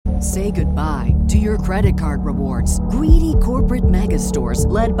Say goodbye to your credit card rewards. Greedy corporate mega stores,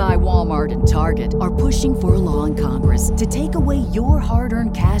 led by Walmart and Target, are pushing for a law in Congress to take away your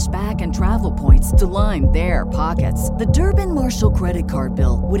hard-earned cash back and travel points to line their pockets. The Durbin-Marshall credit card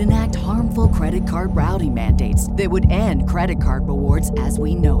bill would enact harmful credit card routing mandates that would end credit card rewards as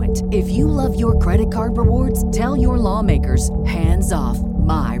we know it. If you love your credit card rewards, tell your lawmakers, hands off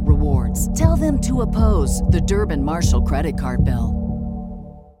my rewards. Tell them to oppose the Durbin-Marshall credit card bill.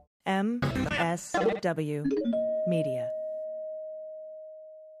 MSW Media.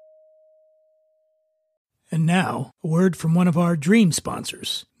 And now, a word from one of our dream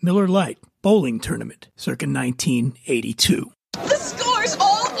sponsors, Miller Lite Bowling Tournament, circa 1982. The score's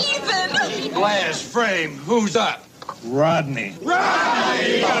all even! Glass frame, who's up? Rodney.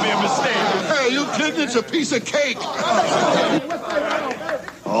 Rodney! Gotta be a mistake. Hey, you kidding? It's a piece of cake.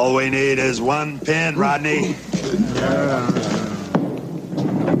 All we need is one pin, Rodney.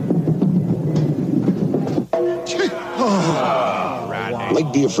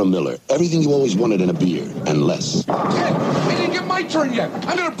 Like beer from Miller. Everything you always wanted in a beer, and less. Hey, I didn't get my turn yet.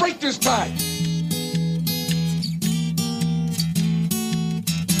 I'm gonna break this tie.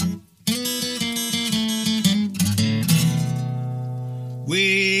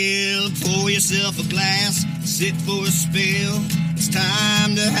 Well, pour yourself a glass, sit for a spill. It's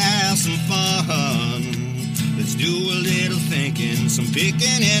time to have some fun. Let's do a little thinking, some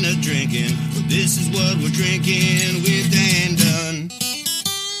picking and a drinking. But this is what we're drinking with Dan Dunn.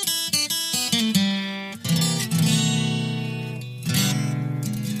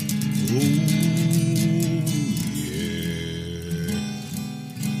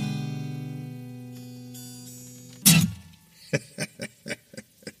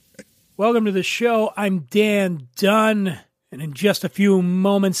 Welcome to the show. I'm Dan Dunn, and in just a few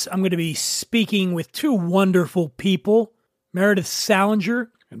moments, I'm going to be speaking with two wonderful people, Meredith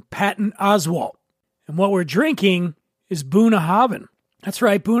Salenger and Patton Oswalt. And what we're drinking is Bunnahabhain. That's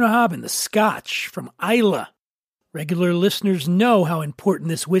right, Bunnahabhain, the Scotch from Islay. Regular listeners know how important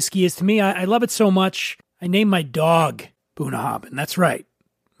this whiskey is to me. I love it so much, I named my dog Bunnahabhain. That's right,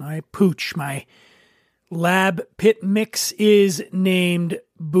 my pooch, my lab pit mix is named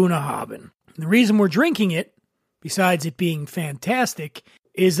Bunnahabhain. The reason we're drinking it, besides it being fantastic,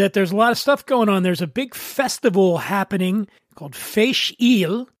 is that there's a lot of stuff going on. There's a big festival happening called Fèis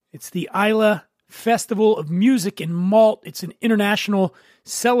Ìle. It's the Islay Festival of Music and Malt. It's an international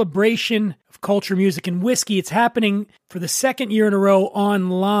celebration of culture, music, and whiskey. It's happening for the second year in a row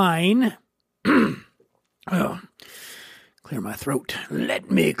online. Oh, clear my throat. Let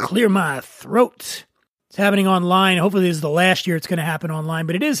me clear my throat. It's happening online. Hopefully this is the last year it's going to happen online,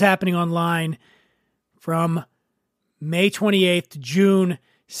 but it is happening online from May 28th to June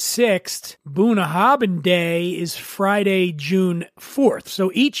 6th. Bunnahabhain Day is Friday, June 4th.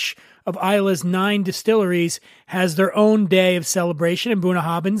 So each of Islay's 9 distilleries has their own day of celebration, and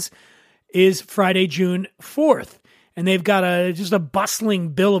Bunnahabhain's is Friday, June 4th. And they've got just a bustling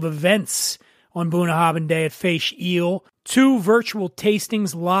bill of events on Bunnahabhain Day at Fèis Ìle. 2 virtual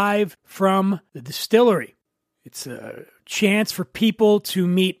tastings live from the distillery. It's a chance for people to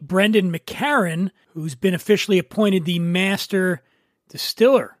meet Brendan McCarran, who's been officially appointed the master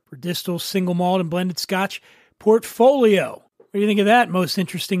distiller for Distill's single malt and blended Scotch portfolio. What do you think of that, most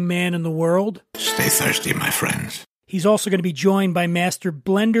interesting man in the world? Stay thirsty, my friends. He's also going to be joined by master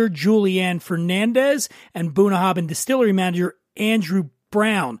blender Julianne Fernandez and Bunnahabhain distillery manager Andrew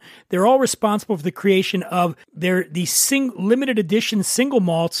Brown. They're all responsible for the creation of the limited edition single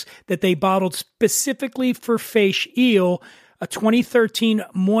malts that they bottled specifically for Fèis Ìle, a 2013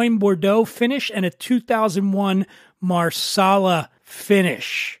 Moine Bordeaux finish and a 2001 Marsala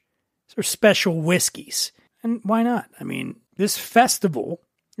finish. These are special whiskeys. And why not? I mean, this festival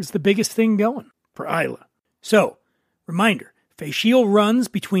is the biggest thing going for Islay. So, reminder, Fèis Ìle runs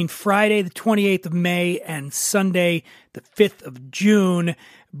between Friday the 28th of May and Sunday the 5th of June.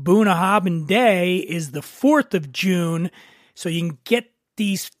 Bunnahabhain Day is the 4th of June. So you can get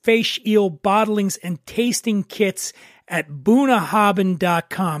these Fèis Ìle bottlings and tasting kits at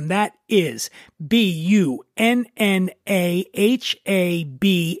bunnahabhain.com. That is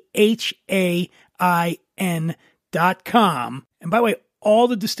BUNNAHABHAIN.com. And by the way, all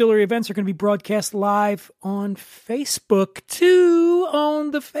the distillery events are going to be broadcast live on Facebook, too, on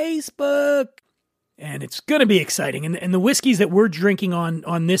the Facebook. And it's going to be exciting. And the whiskeys that we're drinking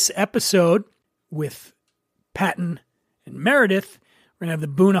on this episode with Patton and Meredith, we're going to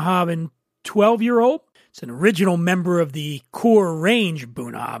have the Bunnahabhain 12-year-old. It's an original member of the core range of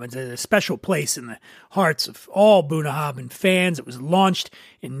Bunnahabhain. It's a special place in the hearts of all Bunnahabhain fans. It was launched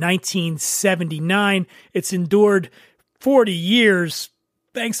in 1979. It's endured 40 years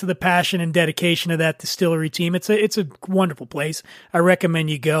thanks to the passion and dedication of that distillery team. It's a wonderful place. I recommend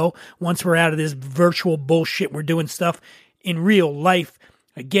you go. Once we're out of this virtual bullshit, we're doing stuff in real life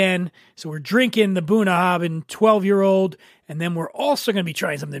again. So we're drinking the Bunnahabhain 12-year-old, and then we're also going to be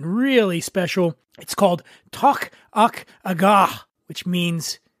trying something really special. It's called Toch Ach Agah, which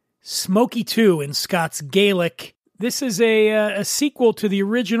means Smoky 2 in Scots Gaelic. This is a sequel to the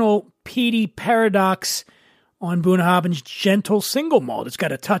original Peaty Paradox on Bunnahabhain's gentle single malt. It's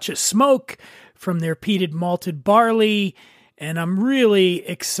got a touch of smoke from their peated malted barley, and I'm really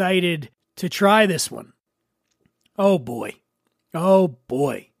excited to try this one. Oh boy. Oh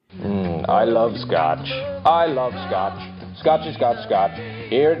boy. I love scotch. I love scotch. Scotchy, scotch, scotch.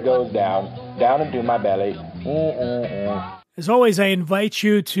 Here it goes down into my belly. As always, I invite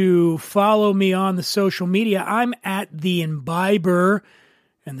you to follow me on the social media. I'm at The Imbiber,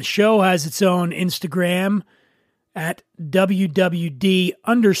 and the show has its own Instagram at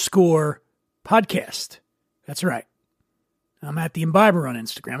WWD_podcast. That's right. I'm at The Imbiber on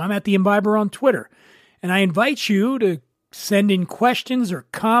Instagram. I'm at The Imbiber on Twitter. And I invite you to send in questions or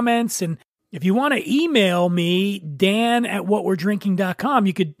comments. And if you want to email me, dan@whatwe'redrinking.com,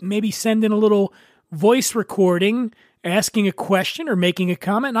 you could maybe send in a little voice recording asking a question or making a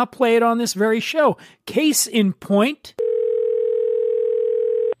comment, and I'll play it on this very show. Case in point.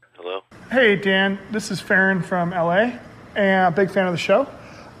 Hello? Hey, Dan. This is Farron from LA, and a big fan of the show.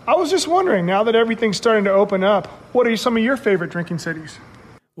 I was just wondering, now that everything's starting to open up, what are some of your favorite drinking cities?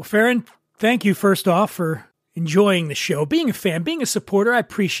 Well, Farron, thank you first off for enjoying the show. Being a fan, being a supporter, I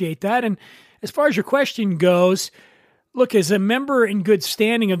appreciate that. And as far as your question goes, look, as a member in good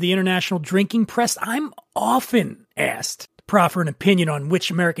standing of the International Drinking Press, I'm often asked to proffer an opinion on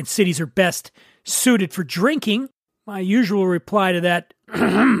which American cities are best suited for drinking. My usual reply to that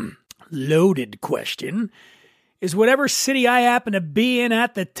loaded question is whatever city I happen to be in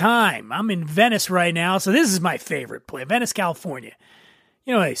at the time. I'm in Venice right now, so this is my favorite place, Venice, California.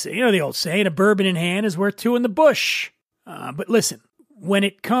 You know what they say, the old saying, a bourbon in hand is worth two in the bush. But listen, when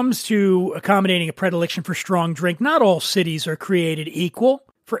it comes to accommodating a predilection for strong drink, not all cities are created equal.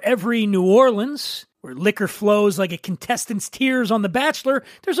 For every New Orleans, where liquor flows like a contestant's tears on The Bachelor,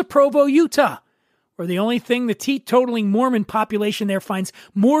 there's a Provo, Utah, where the only thing the teetotaling Mormon population there finds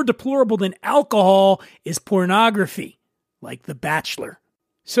more deplorable than alcohol is pornography, like The Bachelor.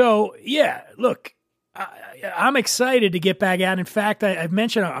 So, yeah, look, I'm excited to get back out. In fact, I've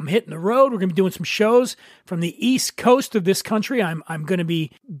mentioned I'm hitting the road. We're going to be doing some shows from the East Coast of this country. I'm going to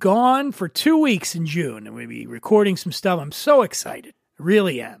be gone for 2 weeks in June, and we'll be recording some stuff. I'm so excited. I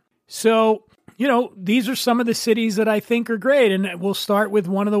really am. So, these are some of the cities that I think are great, and we'll start with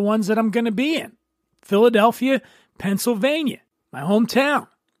one of the ones that I'm going to be in. Philadelphia, Pennsylvania, my hometown.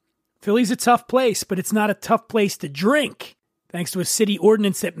 Philly's a tough place, but it's not a tough place to drink, thanks to a city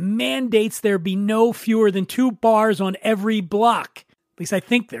ordinance that mandates there be no fewer than 2 bars on every block. At least I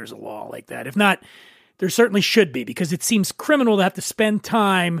think there's a law like that. If not, there certainly should be, because it seems criminal to have to spend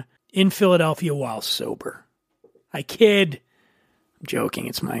time in Philadelphia while sober. I kid. I'm joking.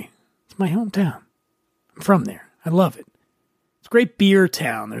 It's my hometown. I'm from there. I love it. It's a great beer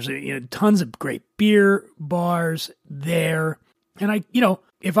town. There's tons of great beer bars there. And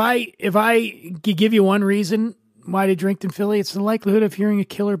if I could give you one reason why to drink in Philly, it's the likelihood of hearing a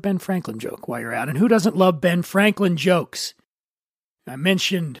killer Ben Franklin joke while you're out. And who doesn't love Ben Franklin jokes? I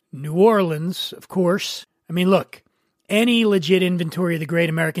mentioned New Orleans, of course. I mean, look, any legit inventory of the great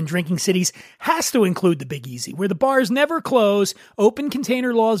American drinking cities has to include the Big Easy, where the bars never close, open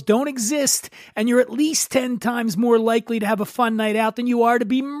container laws don't exist, and you're at least 10 times more likely to have a fun night out than you are to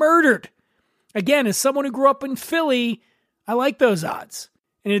be murdered. Again, as someone who grew up in Philly, I like those odds.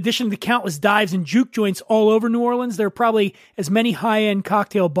 In addition to the countless dives and juke joints all over New Orleans, there are probably as many high-end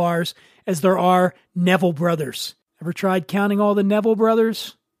cocktail bars as there are Neville Brothers. Ever tried counting all the Neville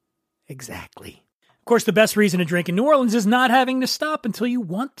Brothers? Exactly. Of course, the best reason to drink in New Orleans is not having to stop until you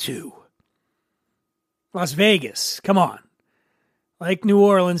want to. Las Vegas, come on. Like New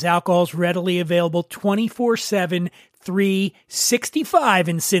Orleans, alcohol is readily available 24/7, 365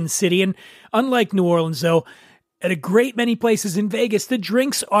 in Sin City. And unlike New Orleans, though, at a great many places in Vegas, the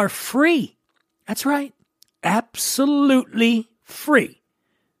drinks are free. That's right. Absolutely free.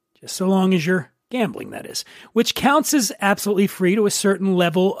 Just so long as you're gambling, that is. Which counts as absolutely free to a certain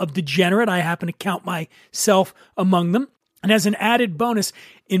level of degenerate. I happen to count myself among them. And as an added bonus,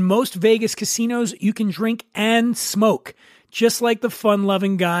 in most Vegas casinos, you can drink and smoke, just like the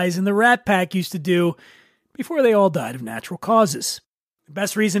fun-loving guys in the Rat Pack used to do before they all died of natural causes. The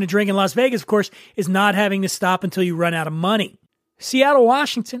best reason to drink in Las Vegas, of course, is not having to stop until you run out of money. Seattle,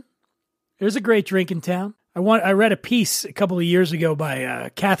 Washington. There's a great drinking town. I read a piece a couple of years ago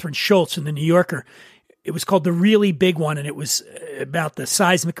by Catherine Schultz in the New Yorker. It was called The Really Big One, and it was about the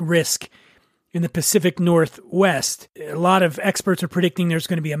seismic risk in the Pacific Northwest. A lot of experts are predicting there's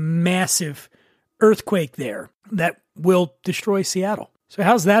going to be a massive earthquake there that will destroy Seattle. So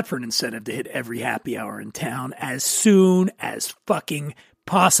how's that for an incentive to hit every happy hour in town as soon as fucking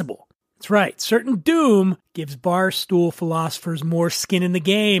possible? That's right. Certain doom gives barstool philosophers more skin in the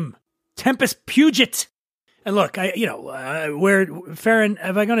game. Tempus Puget. And look, where Farron,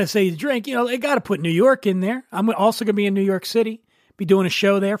 if I'm going to say drink, they got to put New York in there. I'm also going to be in New York City, be doing a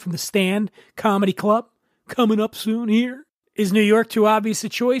show there from the Stand Comedy Club coming up soon here. Is New York too obvious a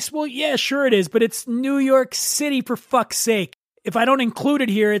choice? Well, yeah, sure it is, but it's New York City for fuck's sake. If I don't include it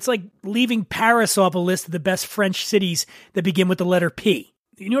here, it's like leaving Paris off a list of the best French cities that begin with the letter P.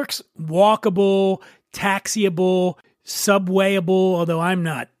 New York's walkable, taxiable, subwayable, although I'm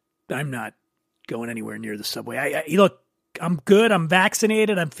not going anywhere near the subway. Look, I'm good. I'm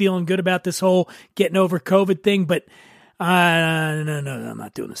vaccinated. I'm feeling good about this whole getting over COVID thing, but no, I'm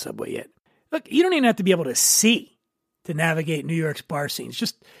not doing the subway yet. Look, you don't even have to be able to see to navigate New York's bar scenes.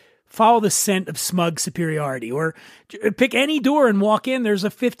 Just follow the scent of smug superiority, or pick any door and walk in. There's a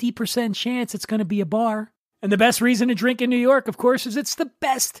 50% chance it's going to be a bar. And the best reason to drink in New York, of course, is it's the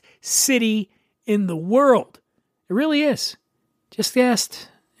best city in the world. It really is. Just ask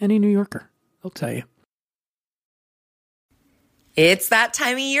any New Yorker. They'll tell you. It's that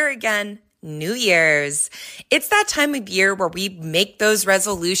time of year again. New Year's. It's that time of year where we make those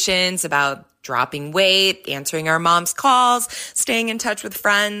resolutions about dropping weight, answering our mom's calls, staying in touch with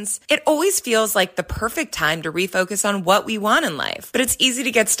friends. It always feels like the perfect time to refocus on what we want in life. But it's easy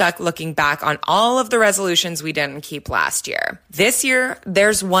to get stuck looking back on all of the resolutions we didn't keep last year. This year,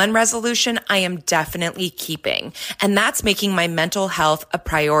 there's one resolution I am definitely keeping, and that's making my mental health a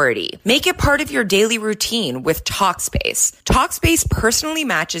priority. Make it part of your daily routine with Talkspace. Talkspace personally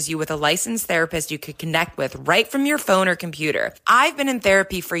matches you with a licensed therapist you could connect with right from your phone or computer. I've been in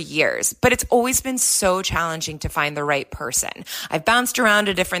therapy for years, but it's always been so challenging to find the right person. I've bounced around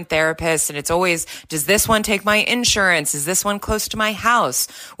to different therapists, and it's always, does this one take my insurance? Is this one close to my house?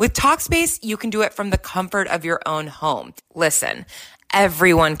 With Talkspace, you can do it from the comfort of your own home. Listen,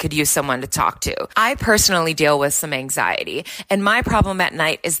 everyone could use someone to talk to. I personally deal with some anxiety, and my problem at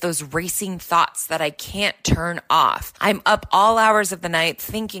night is those racing thoughts that I can't turn off. I'm up all hours of the night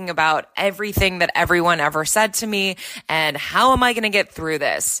thinking about everything that everyone ever said to me, and how am I going to get through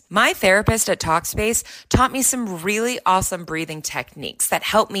this? My therapist at Talkspace taught me some really awesome breathing techniques that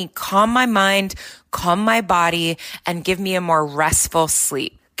help me calm my mind, calm my body, and give me a more restful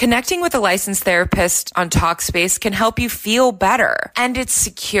sleep. Connecting with a licensed therapist on Talkspace can help you feel better, and it's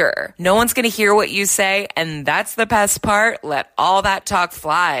secure. No one's going to hear what you say, and that's the best part. Let all that talk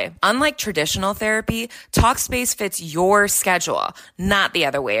fly. Unlike traditional therapy, Talkspace fits your schedule, not the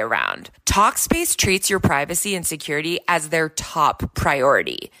other way around. Talkspace treats your privacy and security as their top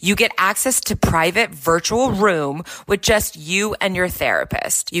priority. You get access to private virtual room with just you and your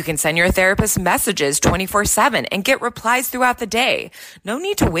therapist. You can send your therapist messages 24/7 and get replies throughout the day. No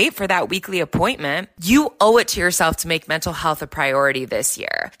need to wait for that weekly appointment. You owe it to yourself to make mental health a priority this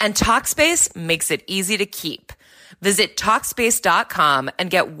year. And Talkspace makes it easy to keep. Visit Talkspace.com and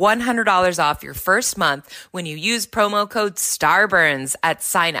get $100 off your first month when you use promo code STARBURNS at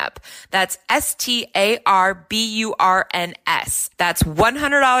sign up. That's STARBURNS. That's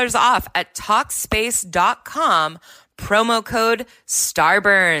 $100 off at Talkspace.com, promo code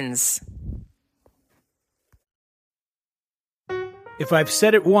STARBURNS. If I've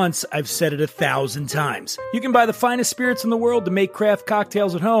said it once, I've said it 1,000 times. You can buy the finest spirits in the world to make craft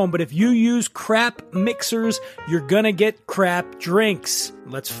cocktails at home, but if you use crap mixers, you're gonna get crap drinks.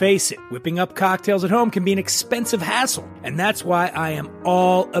 Let's face it, whipping up cocktails at home can be an expensive hassle, and that's why I am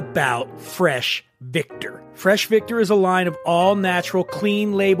all about Fresh Victor. Fresh Victor is a line of all-natural,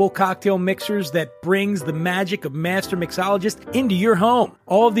 clean-label cocktail mixers that brings the magic of master mixologists into your home.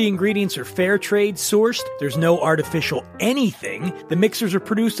 All of the ingredients are fair trade sourced. There's no artificial anything. The mixers are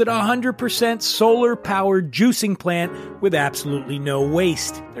produced at a 100% solar-powered juicing plant with absolutely no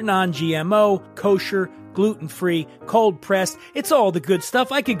waste. They're non-GMO, kosher, gluten-free, cold-pressed. It's all the good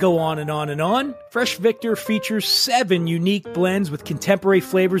stuff. I could go on and on and on. Fresh Victor features 7 unique blends with contemporary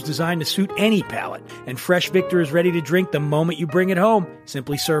flavors designed to suit any palate. And Fresh Victor is ready to drink the moment you bring it home.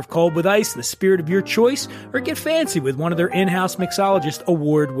 Simply serve cold with ice in the spirit of your choice, or get fancy with one of their in-house mixologist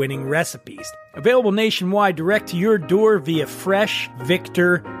award-winning recipes. Available nationwide direct to your door via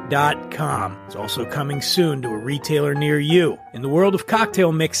freshvictor.com. It's also coming soon to a retailer near you. In the world of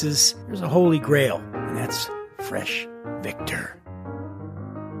cocktail mixes, there's a holy grail, and that's Fresh Victor.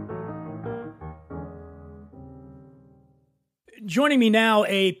 Joining me now,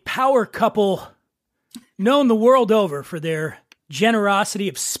 a power couple known the world over for their generosity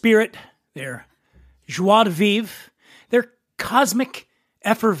of spirit, their joie de vivre, their cosmic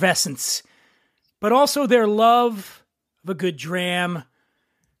effervescence, but also their love of a good dram.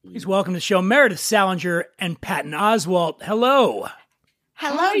 Please welcome to the show Meredith Salenger and Patton Oswalt. Hello.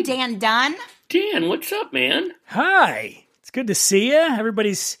 Hello, Dan Dunn. Dan, what's up, man? Hi. It's good to see you.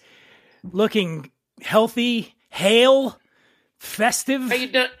 Everybody's looking healthy, hale, festive.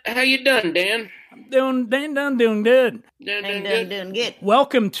 How you done, Dan? Doing good. Doing good.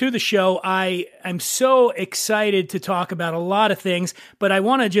 Welcome to the show. I'm so excited to talk about a lot of things, but I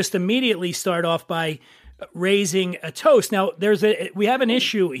want to just immediately start off by raising a toast. Now, we have an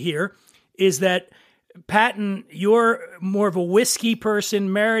issue here, is that Patton, you're more of a whiskey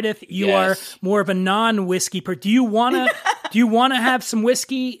person. Meredith, you are more of a non-whiskey person. Do you want to have some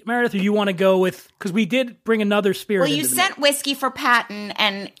whiskey, Meredith, or do you want to go with, because we did bring another spirit. Well, you sent whiskey for Patton,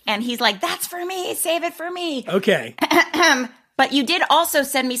 and he's like, that's for me, save it for me. Okay. But you did also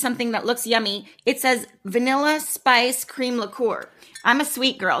send me something that looks yummy. It says vanilla spice cream liqueur. I'm a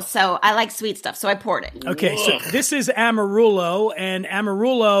sweet girl, so I like sweet stuff, so I poured it. Okay, so this is Amarillo, and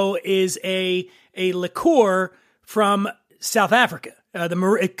Amarillo is a liqueur from South Africa.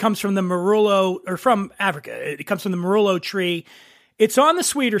 It comes from the Marullo, or from Africa. It comes from the Marullo tree. It's on the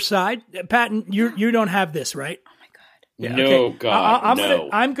sweeter side. Patton, you don't have this, right? Oh my God. Yeah, no, okay. God, no.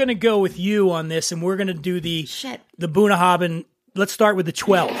 I'm gonna go with you on this, and we're gonna do the Bunnahabhain. Let's start with the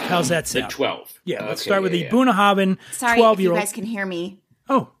 12. How's that sound? The 12. Yeah, let's start with the Bunnahabhain 12-year-old. Sorry if you guys can hear me.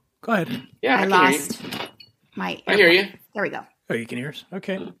 Oh, go ahead. Yeah, I lost my. I hear you. There we go. Oh, you can hear us?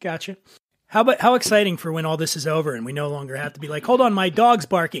 Okay, gotcha. How exciting for when all this is over and we no longer have to be like, hold on, my dog's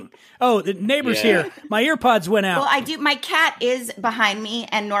barking. Oh, the neighbor's here. My earpods went out. Well, I do. My cat is behind me,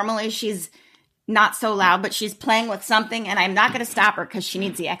 and normally she's not so loud, but she's playing with something, and I'm not going to stop her because she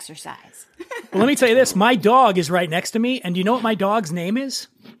needs the exercise. Well, let me tell you this. My dog is right next to me, and do you know what my dog's name is?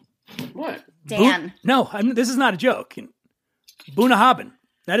 What? Dan. This is not a joke. Bunnahabhain.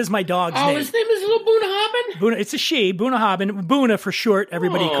 That is my dog's name. Oh, his name is little Bunnahabhain? It's a she, Bunnahabhain. Boona for short,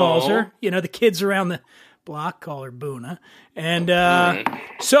 everybody calls her. You know, the kids around the block call her Boona. And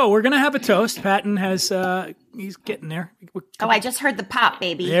so we're going to have a toast. Patton has, he's getting there. Oh, I just heard the pop,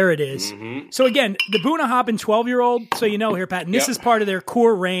 baby. There it is. Mm-hmm. So again, the Bunnahabhain 12-year-old, so you know here, Patton, this is part of their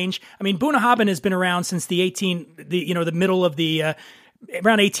core range. I mean, Bunnahabhain has been around since the middle of the,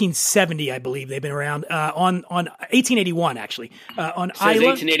 around 1870, I believe they've been around, on 1881, actually, on Says Islay.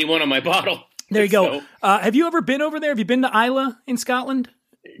 1881 on my bottle. There you go. Have you ever been over there? Have you been to Islay in Scotland?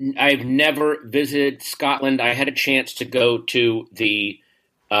 I've never visited Scotland. I had a chance to go to the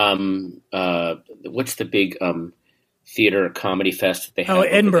what's the big theater comedy fest that they have?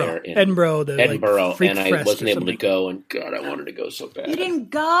 Edinburgh. Edinburgh, like, and I wasn't able to go. And God, I wanted to go so bad. You didn't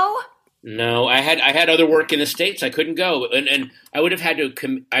go? No, I had other work in the States. I couldn't go, and I would have had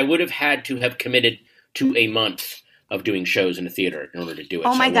to have committed to a month of doing shows in a theater in order to do it.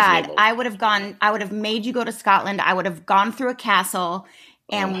 Oh my God, I would have gone. I would have made you go to Scotland. I would have gone through a castle.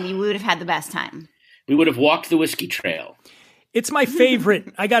 And we would have had the best time. We would have walked the whiskey trail. It's my favorite.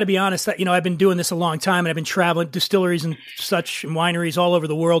 I got to be honest. You know, I've been doing this a long time, and I've been traveling distilleries and such, and wineries all over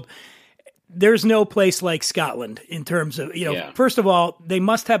the world. There's no place like Scotland in terms of, First of all, they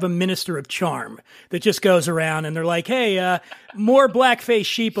must have a minister of charm that just goes around and they're like, hey, more black-faced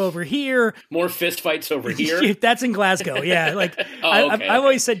sheep over here. More fist fights over here. That's in Glasgow, yeah. Like I've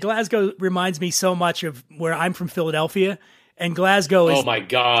always said Glasgow reminds me so much of where I'm from, Philadelphia. And Glasgow is. Oh my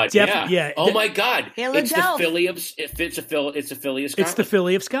God! Yeah. Oh my God! It's the Philly of. It's a Philly of Scotland. It's the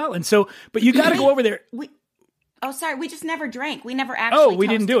Philly of Scotland. So, but you got to go over there. Sorry, we just never drank. We never actually. Oh, we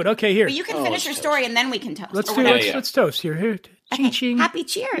didn't do it. Okay, here. But you can finish your story and then we can toast. Let's toast here. Here, okay. Happy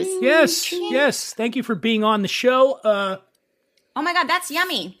cheers! Yes, yes. Thank you for being on the show. Oh my God, that's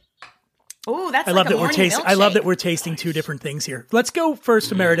yummy. Oh, that's. I love that we're tasting. I love that we're tasting two different things here. Let's go first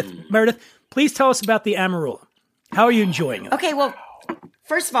to Meredith. Meredith, please tell us about the Amarillo. How are you enjoying it? Okay, well,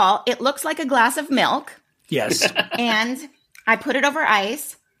 first of all, it looks like a glass of milk. Yes. And I put it over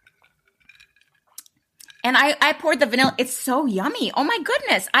ice. And I poured the vanilla. It's so yummy. Oh my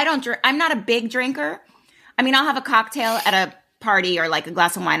goodness. I don't drink. I'm not a big drinker. I mean, I'll have a cocktail at a party or like a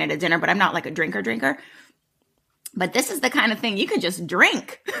glass of wine at a dinner, but I'm not like a drinker. But this is the kind of thing you could just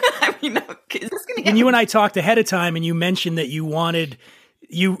drink. I mean, and you and I talked ahead of time and you mentioned that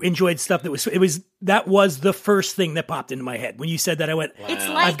you enjoyed stuff that was the first thing that popped into my head. When you said that, I went, wow. It's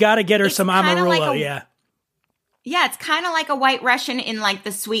like, I've got to get her some Amarillo. Yeah, it's kind of like a White Russian in like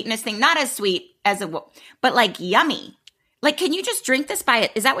the sweetness thing. Not as sweet as but like yummy. Like, can you just drink this by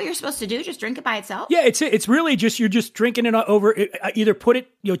it? Is that what you're supposed to do? Just drink it by itself? Yeah, it's really just, you're just drinking it over, either put it,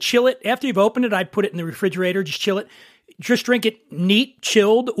 chill it. After you've opened it, I'd put it in the refrigerator, just chill it. Just drink it neat,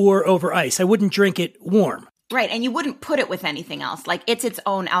 chilled, or over ice. I wouldn't drink it warm. Right, and you wouldn't put it with anything else. Like, it's its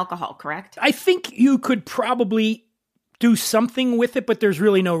own alcohol, correct? I think you could probably do something with it, but there's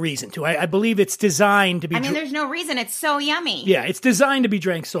really no reason to. I believe it's designed to be... there's no reason. It's so yummy. Yeah, it's designed to be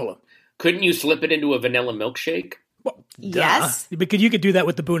drank solo. Couldn't you slip it into a vanilla milkshake? Well, yes. Because you could do that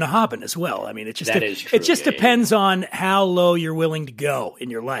with the Bunnahabhain as well. I mean, it just, that is true. It just depends on how low you're willing to go in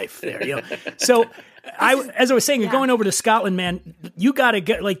your life there. So... as I was saying, going over to Scotland, man, you got to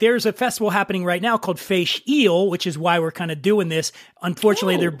get, like, there's a festival happening right now called Fèis Eel, which is why we're kind of doing this.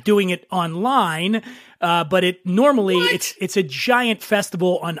 Unfortunately, they're doing it online, but it's a giant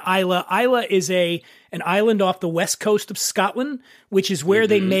festival on Islay. Islay is an island off the west coast of Scotland, which is where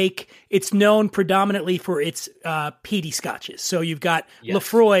they make, it's known predominantly for its peaty scotches. So you've got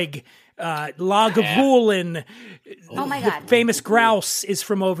Lafroig, Lagavulin, oh my God, famous grouse is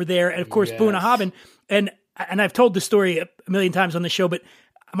from over there, and of course Bunnahabhain. And I've told the story a million times on the show, but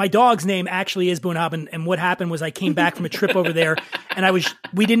my dog's name actually is Bunnahabhain. And what happened was I came back from a trip over there, and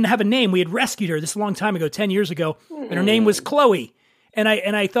we didn't have a name. We had rescued her this a long time ago, 10 years ago, and her name was Chloe. And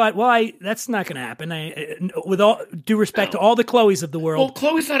I thought, well, that's not going to happen. With all due respect to all the Chloes of the world. Well,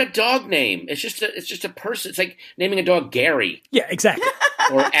 Chloe's not a dog name. It's just a person. It's like naming a dog Gary. Yeah, exactly.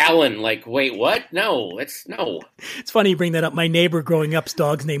 Or Alan. Like, wait, what? No. It's funny you bring that up. My neighbor growing up's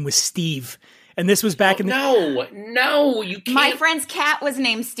dog's name was Steve. And this was back in the... No, you can't. My friend's cat was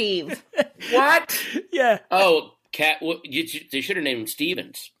named Steve. What? Yeah. Oh, cat. They should have named him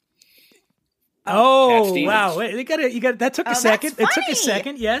Stevens. Oh, wow. You got that took a second. It took a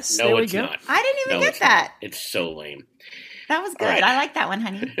second. Yes. No, there we it's go. not. I didn't even get that. Not. It's so lame. That was good. Right. I like that one,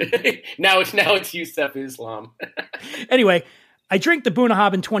 honey. now it's Yusuf Islam. Anyway, I drink the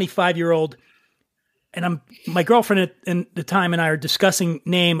Bunnahabhain 25-year-old, and my girlfriend at the time and I are discussing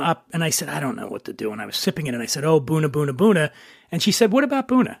name up, and I said, I don't know what to do. And I was sipping it, and I said, oh, Buna, Buna, Buna. And she said, what about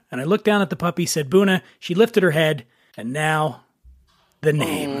Buna? And I looked down at the puppy, said, Buna. She lifted her head, and now the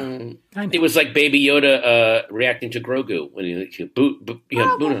name. It was like Baby Yoda reacting to Grogu when he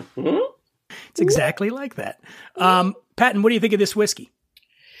Buna. It's exactly like that. Patton, what do you think of this whiskey?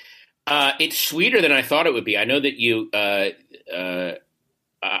 It's sweeter than I thought it would be. I know that you...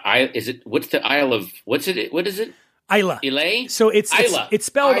 what's the Isle of, what is it? Islay. Islay? So it's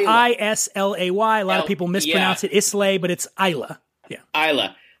spelled Islay. Islay. A lot of people mispronounce it Islay, but it's Islay. Yeah. Islay.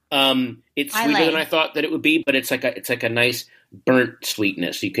 It's sweeter than I thought that it would be, but it's like a nice burnt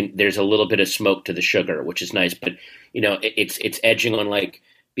sweetness. There's a little bit of smoke to the sugar, which is nice, but it's edging on like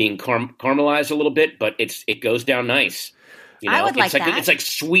being caramelized a little bit, but it goes down nice. I would like that. It's like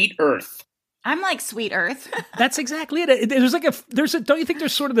sweet earth. I'm like sweet earth. That's exactly it. Don't you think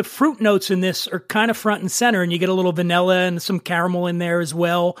there's sort of the fruit notes in this are kind of front and center, and you get a little vanilla and some caramel in there as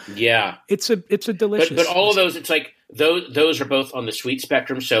well. Yeah. It's a delicious. But all of those, it's like those are both on the sweet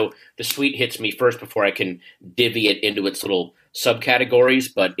spectrum. So the sweet hits me first before I can divvy it into its little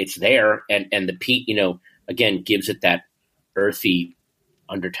subcategories, but it's there. And the peat, again, gives it that earthy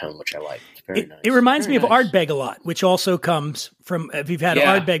undertone, which I like. It's very nice. It reminds me of Ardbeg a lot, which also comes from, if you've had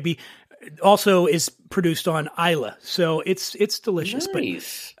Ardbeg, also is produced on Islay. So it's delicious.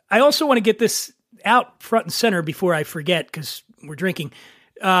 Nice. But I also want to get this out front and center before I forget, because we're drinking.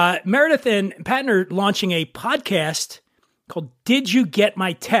 Meredith and Patton are launching a podcast called Did You Get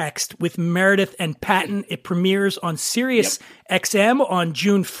My Text with Meredith and Patton. It premieres on Sirius XM on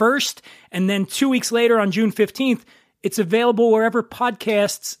June 1st. And then 2 weeks later on June 15th, it's available wherever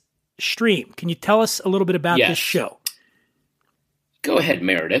podcasts stream. Can you tell us a little bit about this show? Go ahead,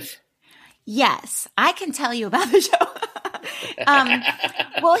 Meredith. Yes, I can tell you about the show.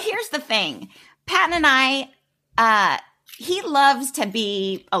 Well, here's the thing. Patton and I, he loves to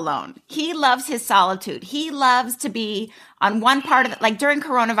be alone. He loves his solitude. He loves to be on one part of it. Like during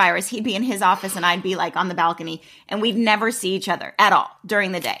coronavirus, he'd be in his office and I'd be like on the balcony, and we'd never see each other at all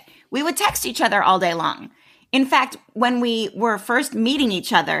during the day. We would text each other all day long. In fact, when we were first meeting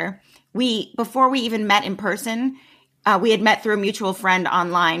each other, before we even met in person, we had met through a mutual friend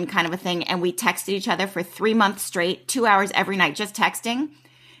online kind of a thing, and we texted each other for 3 months straight, 2 hours every night, just texting.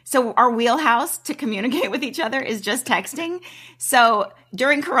 So our wheelhouse to communicate with each other is just texting. So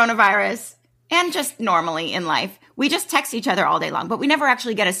during coronavirus and just normally in life, we just text each other all day long, but we never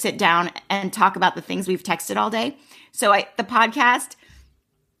actually get to sit down and talk about the things we've texted all day. So the podcast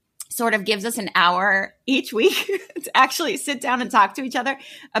sort of gives us an hour each week to actually sit down and talk to each other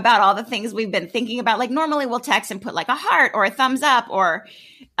about all the things we've been thinking about. Like normally we'll text and put like a heart or a thumbs up or,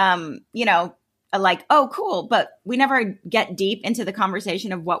 like, oh, cool. But we never get deep into the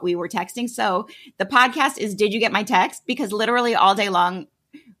conversation of what we were texting. So the podcast is, did you get my text? Because literally all day long,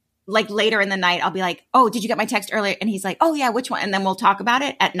 like later in the night, I'll be like, oh, did you get my text earlier? And he's like, oh yeah, which one? And then we'll talk about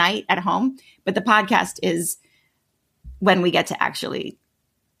it at night at home. But the podcast is when we get to actually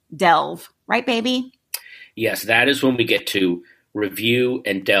delve. Right, baby? Yes, that is when we get to review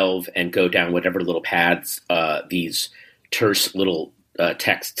and delve and go down whatever little paths these terse little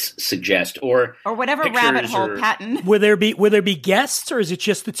texts suggest, or whatever rabbit hole, Patton. Will there be guests, or is it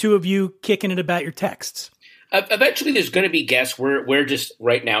just the two of you kicking it about your texts? Eventually, there's going to be guests. We're just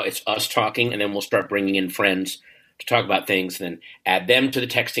right now it's us talking, and then we'll start bringing in friends to talk about things, and then add them to the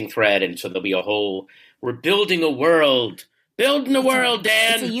texting thread, and so there'll be a whole. We're building a world, Dan.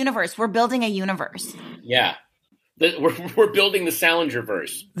 It's a universe. We're building a universe. Yeah. We're building the Salenger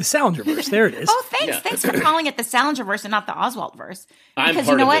verse. The Salenger verse. There it is. Oh, thanks. Yeah. Thanks for calling it the Salenger verse and not the Oswalt verse. Because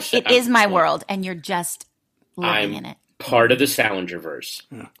you know what? It is my world, and you're just living in it. Part of the Salenger verse.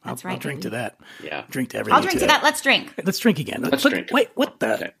 Yeah, That's right. I'll drink to that. Yeah. Drink to everything. I'll drink to that. Let's drink. Let's drink again. Let's drink. Wait, what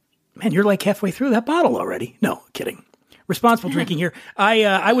the? Okay. Man, you're like halfway through that bottle already. No, kidding. Responsible drinking here.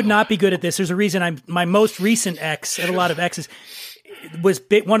 I would not be good at this. There's a reason my most recent ex, I had a lot of exes, was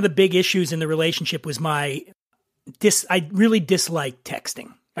one of the big issues in the relationship was I really dislike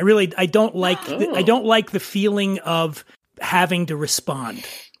texting. I don't like the feeling of having to respond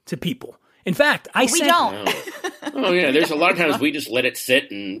to people. In fact, we don't. Oh yeah, there's a lot of times we just let it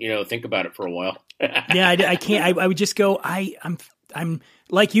sit and think about it for a while. Yeah, I can't. I would just go. I'm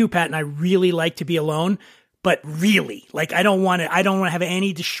like you, Pat, and I really like to be alone. But really, like I don't want to have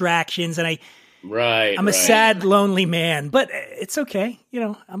any distractions, and I'm a sad, lonely man. But it's okay,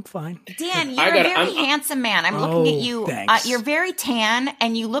 I'm fine. Dan, you're a very handsome man. I'm looking at you. You're very tan,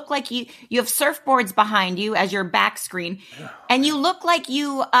 and you look like you have surfboards behind you as your back screen, and you look like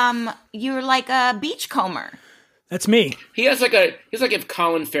you're like a beachcomber. That's me. He's like if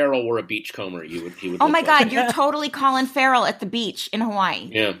Colin Farrell were a beachcomber, he would. Oh my God, you're totally Colin Farrell at the beach in Hawaii.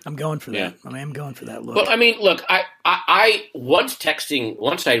 Yeah, I'm going for that. I am going for that look. Well, I mean, look, I once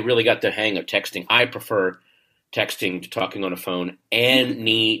I really got the hang of texting, I prefer texting to talking on a phone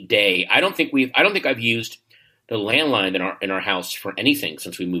any day. I don't think I've used the landline in our house for anything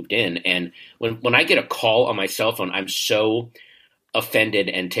since we moved in. And when I get a call on my cell phone, I'm so offended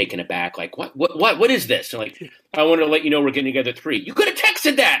and taken aback. Like, what is this? And like, I want to let you know we're getting together at 3. You could have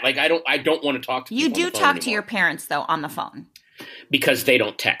texted that. Like, I don't want to talk to you. You do talk to your parents though on the phone because they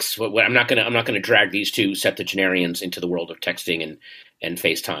don't text. I'm not gonna drag these two septuagenarians into the world of texting and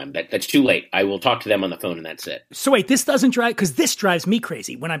FaceTime. That's too late. I will talk to them on the phone and that's it. So wait, this doesn't drive because this drives me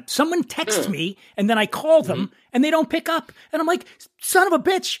crazy when someone texts me and then I call them and they don't pick up and I'm like, son of a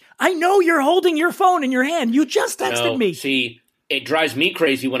bitch! I know you're holding your phone in your hand. You just texted me. See. It drives me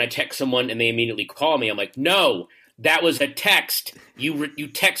crazy when I text someone and they immediately call me. I'm like, no, that was a text. You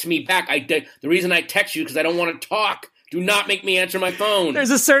text me back. The reason I text you because I don't want to talk. Do not make me answer my phone.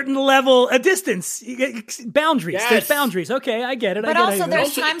 There's a certain level, a distance, boundaries. Yes. There's boundaries. Okay, I get it. But also,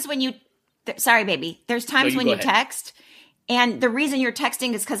 there's times when you. Sorry, baby. There's times when you text, and the reason you're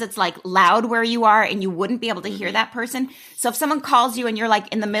texting is because it's like loud where you are, and you wouldn't be able to hear that person. So if someone calls you and you're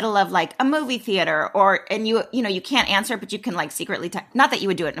like in the middle of like a movie theater, and you can't answer, but you can like secretly text. Not that you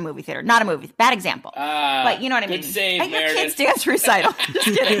would do it in a movie theater. Not a movie. Bad example. But you know what I mean. Good save, Your kids dance recital. Just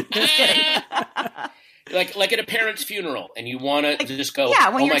kidding. Like at a parent's funeral, and you want to just go. Yeah,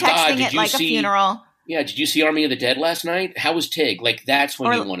 when oh you're my texting God, did it you like see, a funeral. Yeah, did you see Army of the Dead last night? How was Tig? Like that's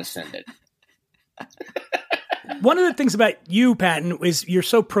when you want to send it. One of the things about you, Patton, is you're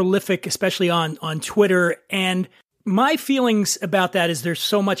so prolific, especially on Twitter. And my feelings about that is there's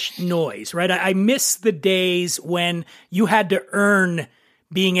so much noise, right? I miss the days when you had to earn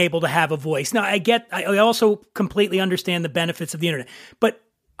being able to have a voice. Now, I also completely understand the benefits of the internet. But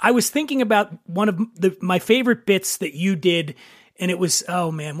I was thinking about one of my favorite bits that you did, and it was,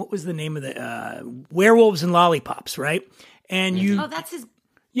 oh man, what was the name of the Werewolves and Lollipops, right? And you... Oh, that's his...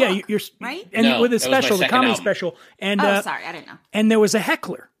 Yeah, book, you're right. And with the special, the comedy special, and sorry, I didn't know. And there was a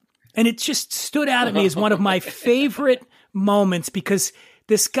heckler, and it just stood out at me as one of my favorite moments because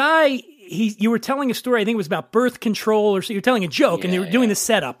this guy, you were telling a story. I think it was about birth control, or so you're telling a joke, and they were doing the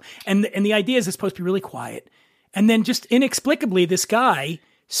setup, and the idea is it's supposed to be really quiet, and then just inexplicably, this guy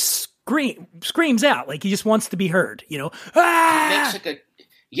screams out like he just wants to be heard. Ah!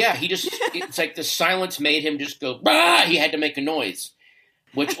 It's like the silence made him just go. Ah! He had to make a noise.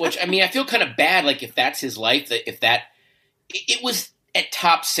 Which I mean, I feel kind of bad. Like if that's his life, it was at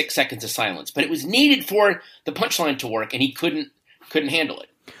top 6 seconds of silence, but it was needed for the punchline to work, and he couldn't handle it.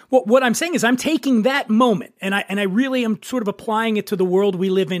 Well, what I'm saying is I'm taking that moment and I really am sort of applying it to the world we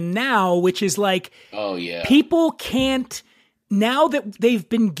live in now, which is like, oh yeah, people can't, now that they've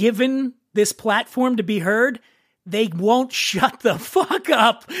been given this platform to be heard, they won't shut the fuck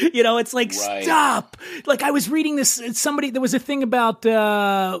up. It's like, stop. Like, I was reading this, there was a thing about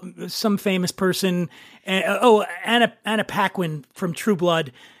some famous person, Anna Paquin from True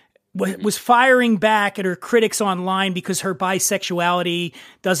Blood, was firing back at her critics online because her bisexuality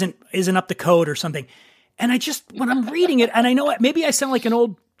isn't up to code or something. And when I'm reading it, and I know maybe I sound like an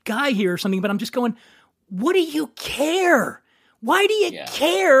old guy here or something, but I'm just going, what do you care? Why do you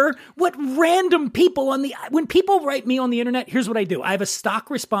care what random people when people write me on the internet, here's what I do. I have a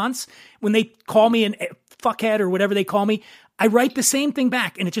stock response. When they call me a fuckhead or whatever they call me, I write the same thing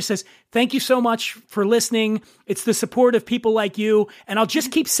back. And it just says, thank you so much for listening. It's the support of people like you. And I'll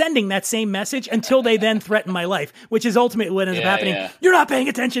just keep sending that same message until they then threaten my life, which is ultimately what ends up happening. Yeah. You're not paying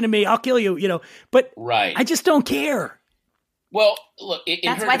attention to me. I'll kill you, But I just don't care. Well, look,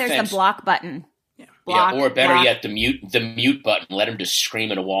 that's why there's the block button. Block, or better yet, the mute button. Let them just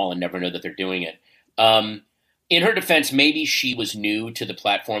scream at a wall and never know that they're doing it. In her defense, maybe she was new to the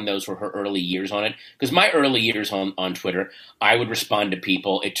platform. Those were her early years on it. Because my early years on Twitter, I would respond to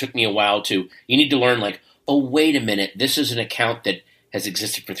people. It took me a while you need to learn, like, oh, wait a minute. This is an account that has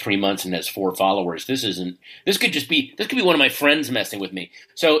existed for 3 months and has 4 followers. This could be one of my friends messing with me.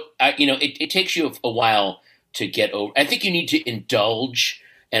 So, it takes you a while to get over. I think you need to indulge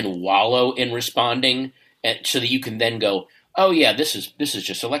and wallow in responding, and so that you can then go, oh yeah, this is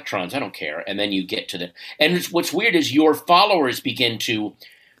just electrons. I don't care. And then you get to the, and what's weird is your followers begin to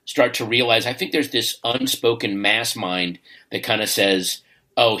start to realize, I think there's this unspoken mass mind that kind of says,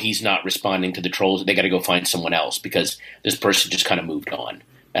 oh, he's not responding to the trolls. They got to go find someone else because this person just kind of moved on.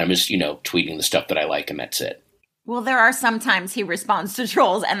 And I'm just, tweeting the stuff that I like, and that's it. Well, there are sometimes he responds to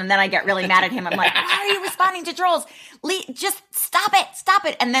trolls, and then I get really mad at him. I'm like, why are you responding to trolls? Just stop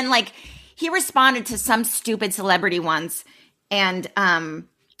it. And then, like, he responded to some stupid celebrity once, and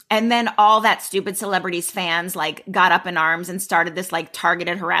then all that stupid celebrity's fans, like, got up in arms and started this, like,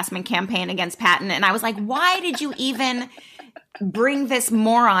 targeted harassment campaign against Patton. And I was like, why did you even bring this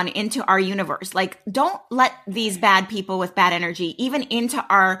moron into our universe? Like, don't let these bad people with bad energy even into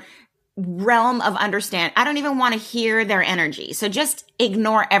our realm of understand. I don't even want to hear their energy. So just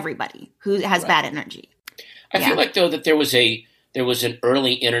ignore everybody who has bad energy. I feel like, though, that there was an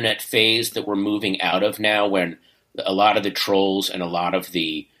early internet phase that we're moving out of now, when a lot of the trolls and a lot of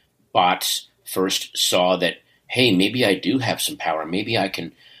the bots first saw that, hey, maybe I do have some power. Maybe I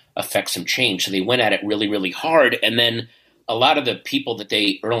can affect some change. So they went at it really, really hard. And then a lot of the people that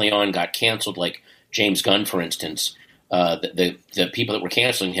they early on got canceled, like James Gunn, for instance, the people that were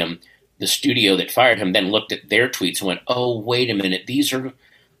canceling him, the studio that fired him then looked at their tweets and went, oh, wait a minute, these are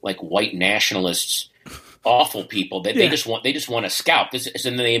like white nationalists, awful people that they just want to scalp this, and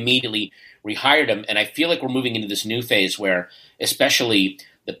then they immediately rehired him. And I feel like we're moving into this new phase where, especially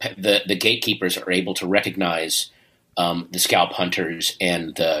the gatekeepers are able to recognize the scalp hunters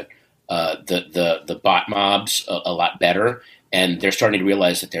and the bot mobs a lot better, and they're starting to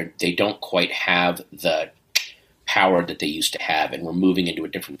realize that they don't quite have the power that they used to have, and we're moving into a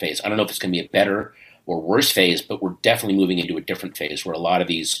different phase. I don't know if it's going to be a better or worse phase, but we're definitely moving into a different phase where a lot of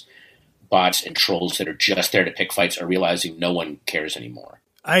these bots and trolls that are just there to pick fights are realizing no one cares anymore.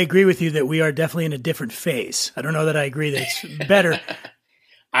 I agree with you that we are definitely in a different phase. I don't know that I agree that it's better.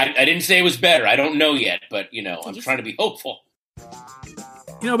 I didn't say it was better. I don't know yet, but, I'm trying to be hopeful.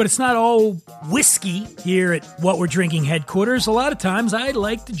 But it's not all whiskey here at What We're Drinking headquarters. A lot of times I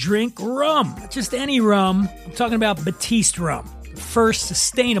like to drink rum. Just any rum. I'm talking about Batiste rum, the first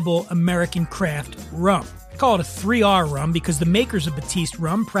sustainable American craft rum. I call it a 3R rum because the makers of Batiste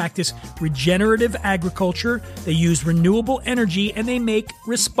rum practice regenerative agriculture, they use renewable energy, and they make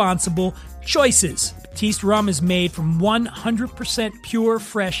responsible choices. Batiste rum is made from 100% pure,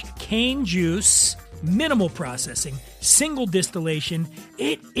 fresh cane juice, minimal processing, single distillation.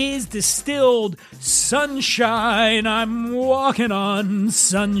 It is distilled sunshine. I'm walking on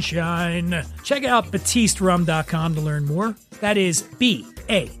sunshine. Check out BatisteRum.com to learn more. That is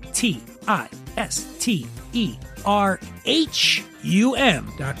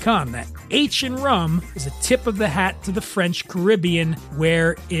BATISTERHUM.com. That H in rum is a tip of the hat to the French Caribbean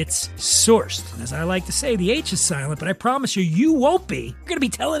where it's sourced. And as I like to say, the H is silent, but I promise you won't be. You're going to be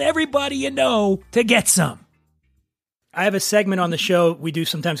telling everybody you know to get some. I have a segment on the show we do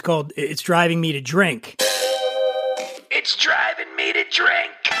sometimes called It's Driving Me to Drink. It's driving me to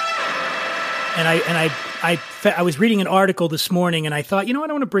drink. I was reading an article this morning, and I thought, I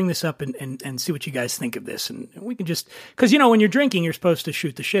want to bring this up and see what you guys think of this, and we can just because when you're drinking, you're supposed to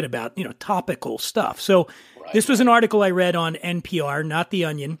shoot the shit about topical stuff. So this was an article I read on NPR, not The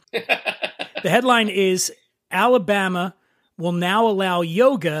Onion. The headline is Alabama will now allow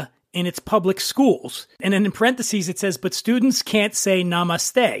yoga in its public schools. And then in parentheses, it says, but students can't say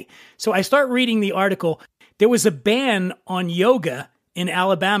namaste. So I start reading the article. There was a ban on yoga in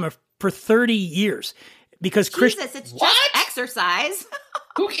Alabama for 30 years because it's just exercise.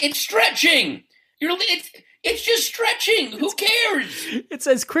 It's stretching. It's just stretching. Who cares? It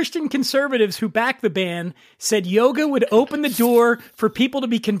says Christian conservatives who back the ban said yoga would open the door for people to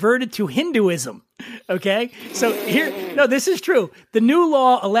be converted to Hinduism. Okay? So this is true. The new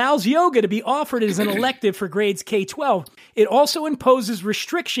law allows yoga to be offered as an elective for grades K-12. It also imposes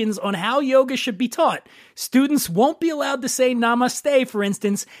restrictions on how yoga should be taught. Students won't be allowed to say namaste, for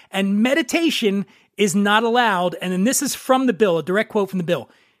instance, and meditation is not allowed. And then this is from the bill, a direct quote from the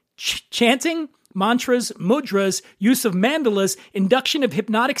bill. Chanting, mantras, mudras, use of mandalas, induction of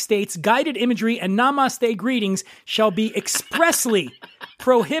hypnotic states, guided imagery, and namaste greetings shall be expressly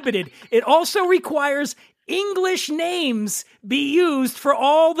prohibited. It also requires English names be used for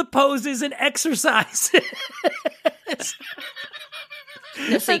all the poses and exercise.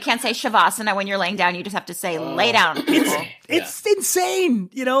 So you can't say shavasana when you're laying down. You just have to say lay down. It's insane,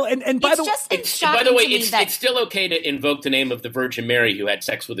 and by the way, it's still okay to invoke the name of the Virgin Mary who had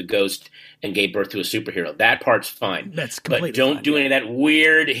sex with a ghost and gave birth to a superhero. That part's fine. That's completely But don't fine, do any of that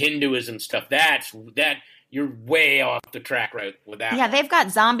weird Hinduism stuff. You're way off the track right with that. Yeah, they've got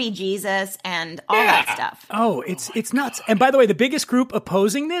zombie Jesus and all that stuff. Oh, it's nuts. And by the way, the biggest group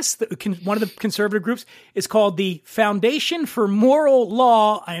opposing this, one of the conservative groups, is called the Foundation for Moral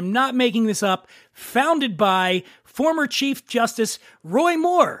Law. I am not making this up. Founded by former Chief Justice Roy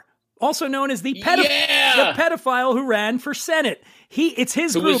Moore, also known as the pedophile who ran for Senate. It's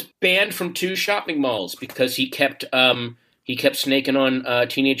his group. Who was banned from 2 shopping malls because he kept snaking on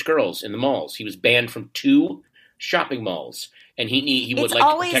teenage girls in the malls. He was banned from 2 shopping malls, and he would like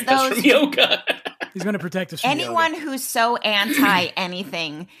to protect us from yoga. He's going to protect us from anyone yoga. Who's so anti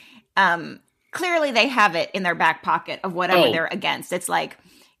anything. Clearly, they have it in their back pocket of whatever they're against. It's like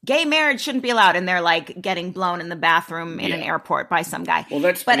gay marriage shouldn't be allowed, and they're like getting blown in the bathroom in an airport by some guy. Well,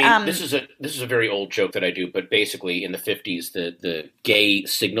 this is a very old joke that I do, but basically in the 50s, the gay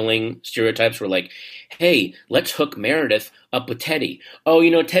signaling stereotypes were like, hey, let's hook Meredith up with Teddy.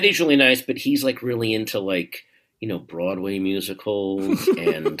 Oh, Teddy's really nice, but he's like really into like, Broadway musicals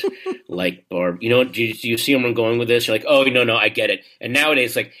and like Barb. Do you see where I'm going with this? You're like, oh, no, I get it. And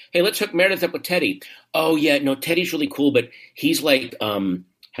nowadays, like, hey, let's hook Meredith up with Teddy. Oh, yeah, no, Teddy's really cool, but he's like,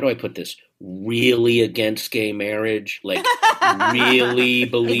 how do I put this? Really against gay marriage, like really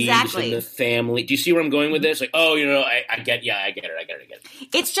believes in the family. Do you see where I'm going with this? Like, oh, I get it.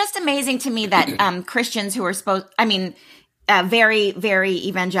 It's just amazing to me that Christians who are very, very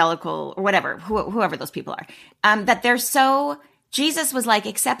evangelical or whatever, whoever those people are, that they're so, Jesus was like,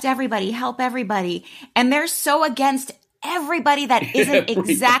 accept everybody, help everybody. And they're so against everybody that isn't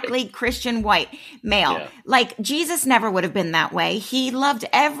exactly Christian white male. Yeah. Like Jesus never would have been that way. He loved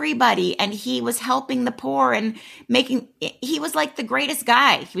everybody and he was helping the poor and he was like the greatest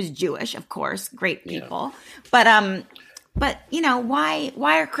guy. He was Jewish, of course, great people. Yeah. But why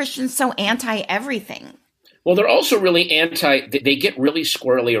are Christians so anti everything? Well, they're also really they get really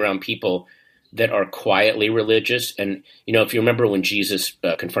squirrely around people that are quietly religious. And, if you remember when Jesus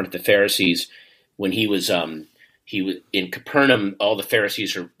confronted the Pharisees, when he was in Capernaum, all the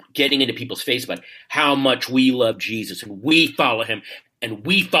Pharisees are getting into people's face about how much we love Jesus and we follow him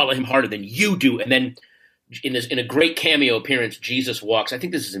harder than you do. And then in a great cameo appearance, Jesus walks, I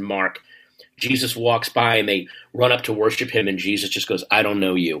think this is in Mark, Jesus walks by and they run up to worship him and Jesus just goes, I don't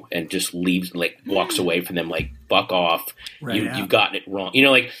know you, and just leaves, like walks away from them, like, fuck off. You've gotten it wrong.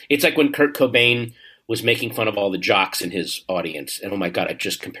 It's like when Kurt Cobain was making fun of all the jocks in his audience. And oh my God, I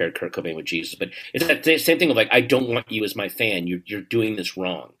just compared Kurt Cobain with Jesus. But it's that same thing of like, I don't want you as my fan. You're doing this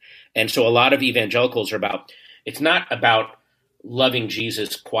wrong. And so a lot of evangelicals it's not about loving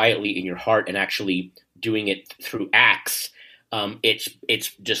Jesus quietly in your heart and actually doing it through acts.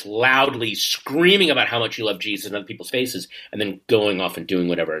 It's just loudly screaming about how much you love Jesus in other people's faces and then going off and doing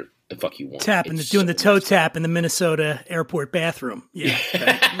whatever the fuck you want. Doing the toe tap in the Minnesota airport bathroom. Yeah.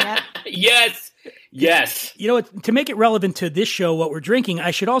 Yes. To make it relevant to this show, what we're drinking,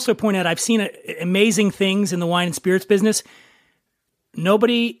 I should also point out I've seen amazing things in the wine and spirits business.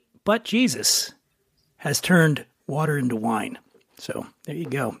 Nobody but Jesus has turned water into wine. So there you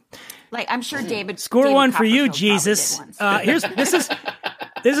go. Like, I'm sure David. Score David one for you, Jesus.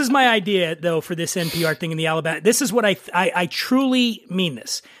 This is my idea, though, for this NPR thing in the Alabama. This is what I truly mean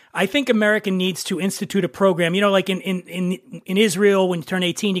this. I think America needs to institute a program, like in Israel, when you turn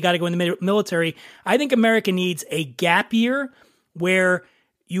 18, you got to go in the military. I think America needs a gap year where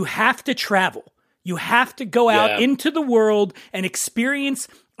you have to travel. You have to go out into the world and experience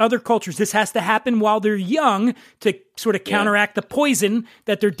other cultures. This has to happen while they're young to sort of counteract the poison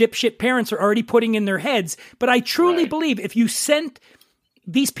that their dipshit parents are already putting in their heads. But I truly believe if you sent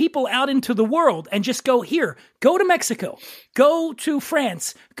these people out into the world and just go to Mexico, go to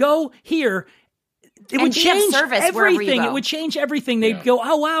France, go here, it would change everything. It would change everything. They'd go,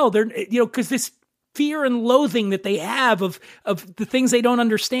 oh, wow, they're, because this fear and loathing that they have of the things they don't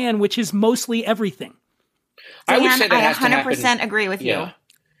understand, which is mostly everything. I would say that I has 100% agree with you.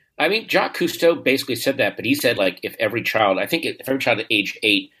 I mean, Jacques Cousteau basically said that, but he said, if every child at age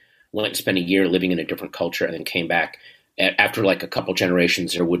 8 went and spent a year living in a different culture and then came back, after a couple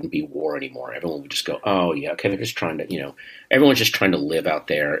generations, there wouldn't be war anymore. Everyone would just go, oh, yeah, okay, they're just trying to, everyone's just trying to live out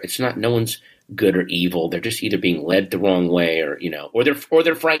there. It's not, no one's good or evil. They're just either being led the wrong way or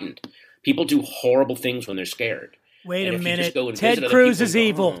they're frightened. People do horrible things when they're scared. Wait a minute. Ted Cruz is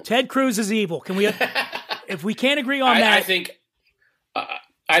evil. Ted Cruz is evil. Can we, if we can't agree on that?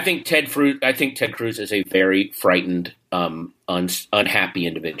 I think Ted Cruz is a very frightened, unhappy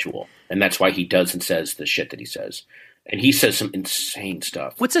individual. And that's why he does and says the shit that he says. And he says some insane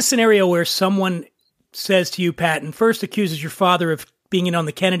stuff. What's a scenario where someone says to you, Patton, first accuses your father of being in on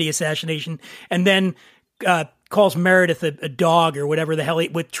the Kennedy assassination, and then calls Meredith a dog or whatever the hell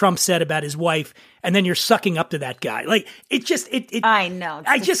what Trump said about his wife, and then you're sucking up to that guy? I know.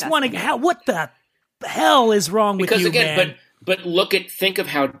 I just want to. What the hell is wrong with you, man? But think of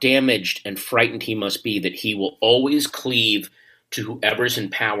how damaged and frightened he must be that he will always cleave to whoever's in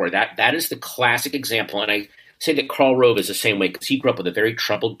power. That is the classic example, and I say that Karl Rove is the same way because he grew up with a very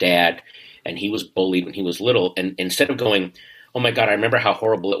troubled dad, and he was bullied when he was little. And instead of going, oh my God, I remember how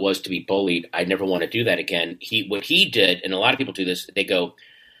horrible it was to be bullied, I never want to do that again. What he did, and a lot of people do this, they go,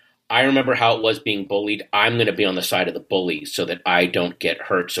 I remember how it was being bullied. I'm going to be on the side of the bullies so that I don't get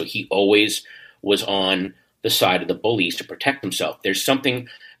hurt. So he always was on the side of the bullies to protect himself. There's something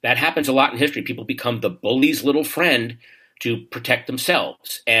that happens a lot in history. People become the bully's little friend to protect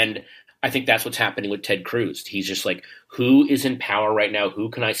themselves. And I think that's what's happening with Ted Cruz. He's just like, who is in power right now? Who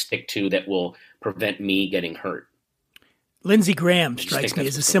can I stick to that will prevent me getting hurt? Lindsey Graham strikes me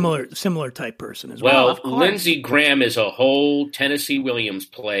as a similar type person as well. Well, Lindsey Graham is a whole Tennessee Williams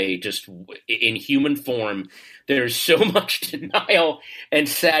play, just in human form. There's so much denial and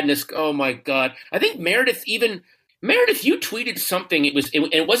sadness. Oh my God! I think Meredith, you tweeted something. It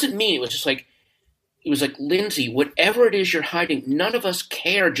wasn't me. It was just like. It was like, Lindsay, whatever it is you're hiding, none of us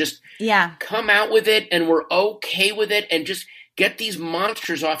care. Just come out with it, and we're okay with it, and just get these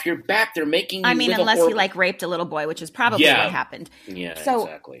monsters off your back. They're making you live unless he raped a little boy, which is probably what happened. Yeah, so,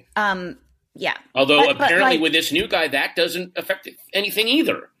 exactly. Yeah. Although apparently with this new guy, that doesn't affect anything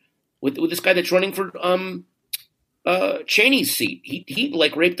either. With this guy that's running for Cheney's seat, he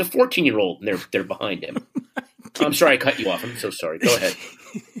raped a 14-year-old, and they're behind him. I'm sorry I cut you off. I'm so sorry. Go ahead.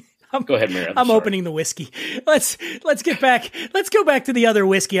 Go ahead, Meredith. I'm opening the whiskey. Let's get back. Let's go back to the other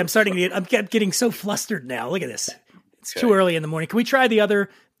whiskey. I'm getting so flustered now. Look at this. It's too early in the morning. Can we try the other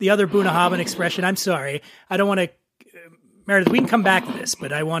Bunnahabhain expression? I'm sorry. I don't want to. Meredith, we can come back to this,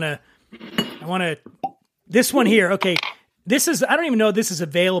 but I want to. This one here. Okay. This is. I don't even know if this is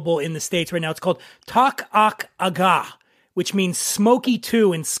available in the States right now. It's called Tok Ak Aga, which means smoky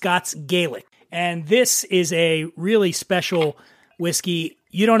too in Scots Gaelic, and this is a really special whiskey.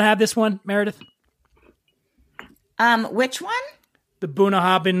 You don't have this one, Meredith? Which one? The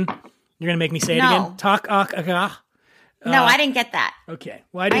Bunnahabhain. You're going to make me say it again? Tok Ak Aga. No, I didn't get that. Okay.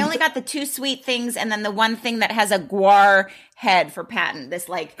 Well, I only got the two sweet things and then the one thing that has a guar head for Patton. This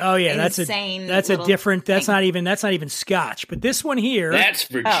insane. That's a different. That's not even Scotch. But this one here. That's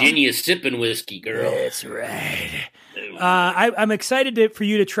Virginia sipping whiskey, girl. That's right. I'm excited for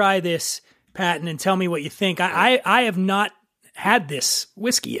you to try this, Patton, and tell me what you think. I have not had this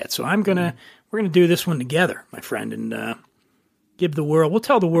whiskey yet, so we're gonna do this one together, my friend, and give the world. We'll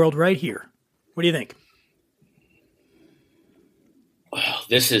tell the world right here. What do you think? Well,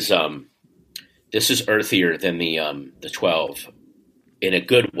 this is earthier than the 12 in a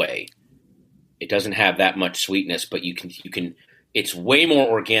good way. It doesn't have that much sweetness, but you can. It's way more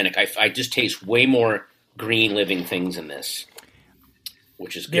organic. I just taste way more green living things in this.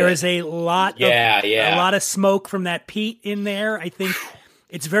 Which is good. There is a lot of smoke from that peat in there. I think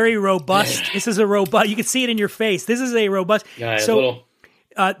it's very robust. This is a robust. You can see it in your face. This is a robust. Yeah, so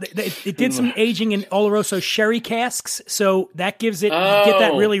It did some aging in Oloroso sherry casks, so that gives it, you get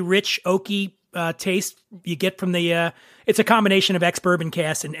that really rich, oaky taste you get from the, it's a combination of ex-bourbon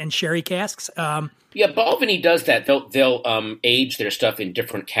casks and sherry casks. Yeah, Balvenie does that. They'll age their stuff in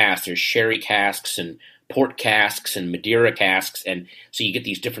different casks. There's sherry casks and port casks and Madeira casks, and so you get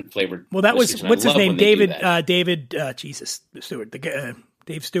these different flavored. Well, that was, what's his name? David Stewart.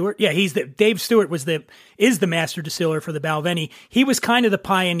 Dave Stewart. Yeah, Dave Stewart is the master distiller for the Balvenie. He was kind of the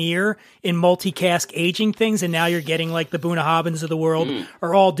pioneer in multi-cask aging things, and now you're getting like the Bunnahabens of the world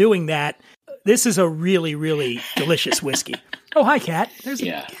are all doing that. This is a really, really delicious whiskey. Oh, hi, Kat. There's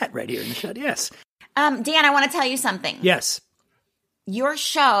a cat right here in the shed. Yes. Dan, I want to tell you something. Yes. Your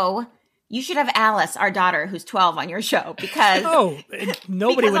show, you should have Alice, our daughter, who's 12, on your show because...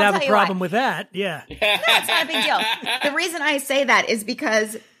 Nobody would have a problem with that. Yeah. No, it's not a big deal. The reason I say that is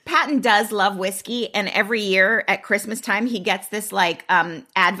because Patton does love whiskey, and every year at Christmas time, he gets this like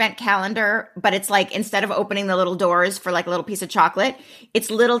advent calendar, but it's like instead of opening the little doors for like a little piece of chocolate, it's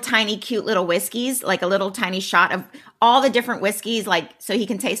little tiny cute little whiskeys, like a little tiny shot of all the different whiskeys, like so he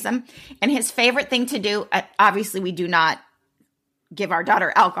can taste them. And his favorite thing to do, obviously we do not give our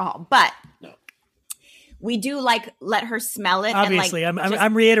daughter alcohol, but we do like let her smell it. Obviously, and, like,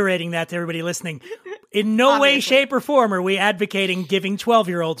 I'm reiterating that to everybody listening. In no way, shape, or form are we advocating giving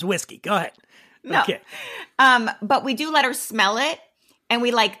 12-year-olds whiskey. Go ahead. No. Okay. But we do let her smell it, and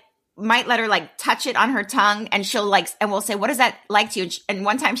we like might let her like touch it on her tongue, and she'll like, and we'll say, "What does that like to you?" And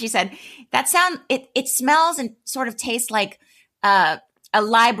one time she said, "That sound it smells and sort of tastes like a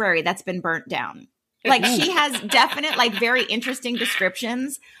library that's been burnt down." Like she has definite like very interesting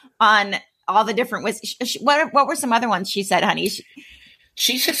descriptions on all the different whiskeys. What were some other ones she said, honey?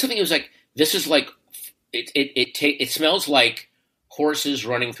 She said something. It was like, "This is like it smells like horses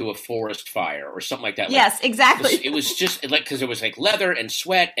running through a forest fire," or something like that. Yes, exactly. It was just like, because it was like leather and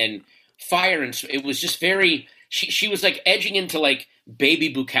sweat and fire, and it was just very. She was like edging into like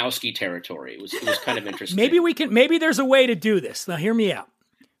Baby Bukowski territory. It was kind of interesting. Maybe there's a way to do this. Now, hear me out.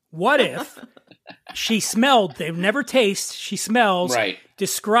 What if she smelled? They've never tasted. She smells. Right.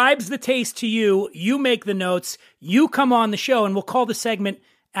 Describes the taste to you. You make the notes. You come on the show, and we'll call the segment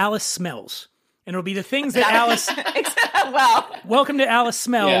 "Alice Smells." And it'll be the things that Alice. Welcome to Alice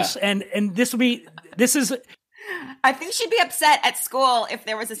Smells, and this is. I think she'd be upset at school if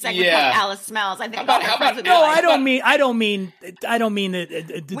there was a segment called Alice Smells. I think. I don't mean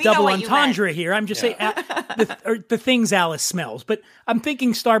the double entendre here. I'm just saying the things Alice smells. But I'm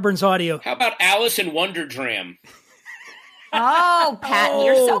thinking Starburns Audio. How about Alice in Wonder Dram? Oh, Patton,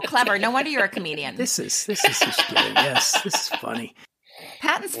 you're so clever. No wonder you're a comedian. This is just good. Yes, this is funny.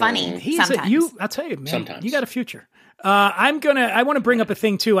 Patton's funny. Sometimes. I'll tell you, man. Sometimes. You got a future. I want to bring up a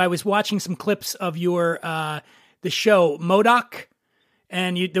thing too. I was watching some clips of your the show Modoc,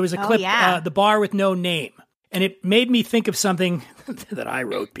 and there was a clip, The Bar with No Name, and it made me think of something that I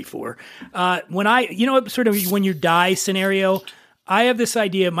wrote before. When you die scenario, I have this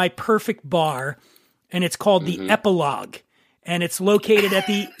idea, my perfect bar, and it's called the Epilogue. And it's located at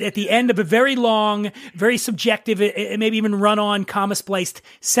the end of a very long, very subjective, it maybe even run-on, comma-spliced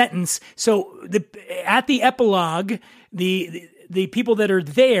sentence. So at the epilogue, the people that are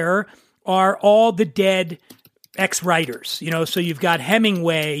there are all the dead ex-writers. You know, so you've got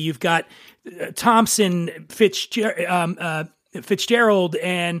Hemingway, you've got Thompson, Fitzgerald,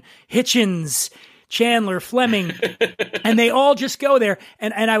 and Hitchens, Chandler, Fleming, and they all just go there.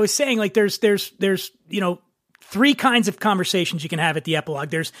 And I was saying, like, there's three kinds of conversations you can have at the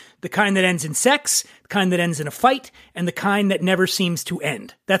epilogue. There's the kind that ends in sex, the kind that ends in a fight, and the kind that never seems to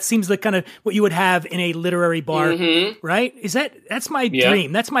end. That seems like kind of what you would have in a literary bar, right? That's my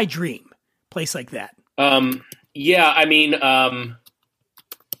dream. That's my dream. Place like that. I mean,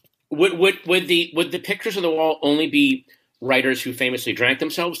 would the pictures on the wall only be writers who famously drank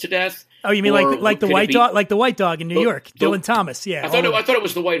themselves to death? Oh, you mean like the white dog, like the White Dog in New York, Dylan Thomas? Yeah, I thought it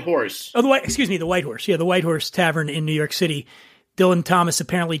was the White Horse. Oh, the White Horse. Yeah, the White Horse Tavern in New York City. Dylan Thomas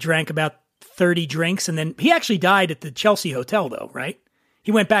apparently drank about 30 drinks, and then he actually died at the Chelsea Hotel, though, right?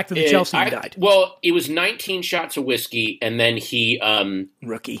 He went back to the Chelsea and died. Well, it was 19 shots of whiskey, and then he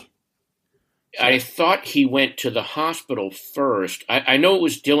rookie. I thought he went to the hospital first. I know it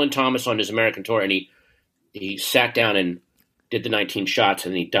was Dylan Thomas on his American tour, and he sat down and did the 19 shots,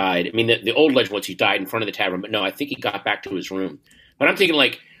 and then he died. I mean, the old legend was he died in front of the tavern, but no, I think he got back to his room. But I'm thinking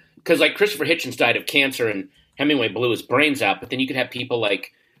because Christopher Hitchens died of cancer and Hemingway blew his brains out, but then you could have people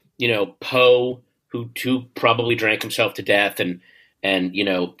like, Poe, who probably drank himself to death, and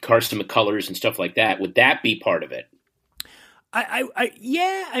Carson McCullers and stuff like that. Would that be part of it?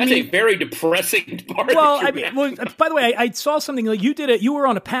 That's a very depressing part. By the way, I saw something like you were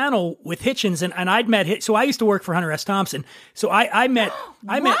on a panel with Hitchens, and I'd met. So I used to work for Hunter S. Thompson. So I met.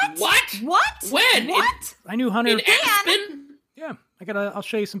 What? When? What? I knew Hunter in Aspen. Yeah, I'll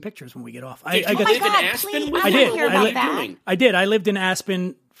show you some pictures when we get off. Did you live in Aspen? Please, I did. Hear about that. I did. I lived in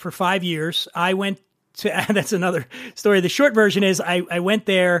Aspen for 5 years. I went to. That's another story. The short version is I went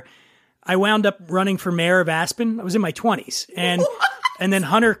there. I wound up running for mayor of Aspen. I was in my 20s, and then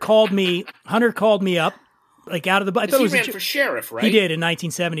Hunter called me up, like out of the. I thought he it was ran for sheriff, right? He did in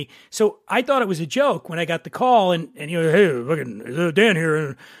 1970. So I thought it was a joke when I got the call, and hey, fucking Dan here,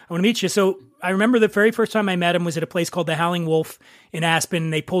 and I want to meet you. So I remember the very first time I met him was at a place called the Howling Wolf in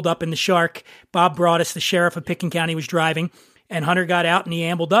Aspen. They pulled up in the Shark. Bob brought us. The sheriff of Pitkin County was driving, and Hunter got out and he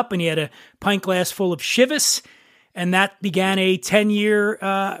ambled up, and he had a pint glass full of Chivas. And that began a 10-year.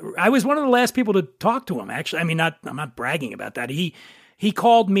 I was one of the last people to talk to him. Actually, I mean, I'm not bragging about that. He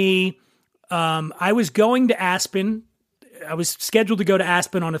called me. I was going to Aspen. I was scheduled to go to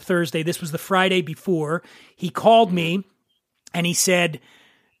Aspen on a Thursday. This was the Friday before. He called me, and he said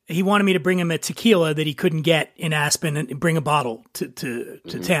he wanted me to bring him a tequila that he couldn't get in Aspen and bring a bottle to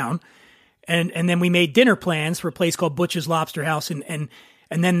town. And then we made dinner plans for a place called Butch's Lobster House,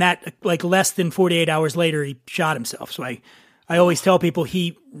 and then that, like less than 48 hours later, he shot himself. So I always tell people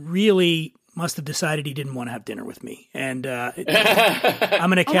he really must have decided he didn't want to have dinner with me. And I'm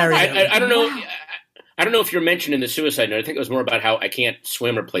going to carry that. I don't know. I don't know if you're mentioned in the suicide note. I think it was more about how I can't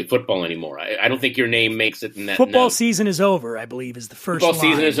swim or play football anymore. I don't think your name makes it in that Football note. Season is over, I believe, is the first Football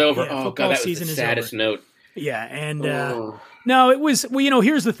line. season is over. Yeah, oh, God, that was the saddest note. Yeah, and no, it was. Well,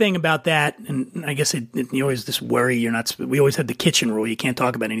 here's the thing about that, and I guess you always this worry. You're not. We always had the kitchen rule. You can't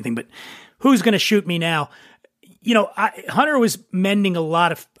talk about anything. But who's going to shoot me now? Hunter was mending a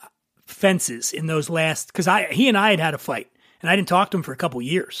lot of fences in those last because he and I had a fight, and I didn't talk to him for a couple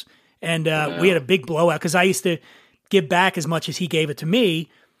years, and we had a big blowout because I used to give back as much as he gave it to me,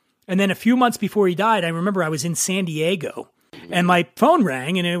 and then a few months before he died, I remember I was in San Diego, and my phone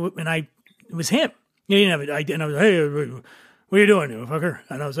rang, and it was him. He didn't have it. And I was like, hey, what are you doing, you fucker?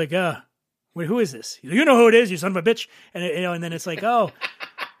 And I was like, wait, who is this? He's like, you know who it is, you son of a bitch. And and then it's like, oh,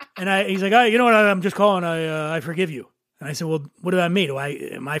 and he's like, oh, you know what? I'm just calling. I forgive you. And I said, well, what about me?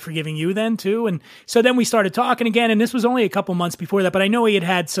 Am I forgiving you then too? And so then we started talking again. And this was only a couple months before that, but I know he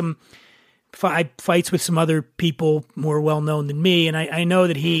had some fights with some other people more well known than me. And I know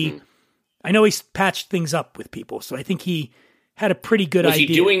that he patched things up with people. So I think he had a pretty good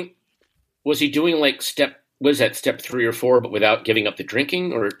idea. Was he doing like step 3 or 4, but without giving up the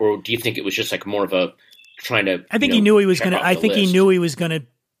drinking, or do you think it was just like more of a trying to? I think he knew he was going to. I think he knew he was going to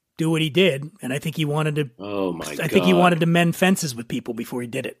do what he did, and I think he wanted to. Oh my God! I think he wanted to mend fences with people before he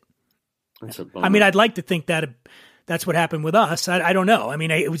did it. That's a bummer. I mean, I'd like to think that that's what happened with us. I don't know. I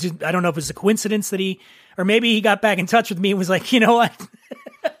mean, I don't know if it was a coincidence that or maybe he got back in touch with me and was like, you know what.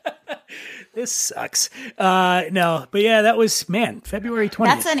 This sucks. No, but yeah, that was, February 20th.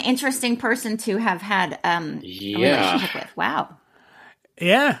 That's an interesting person to have had a relationship with. Wow.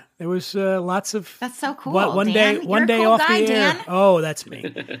 Yeah, there was lots of. That's so cool. One Dan, day you're a cool off guy, the air. Dan. Oh, that's me.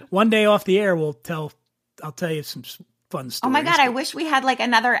 One day off the air, I'll tell you some fun stories. Oh my God, I wish we had like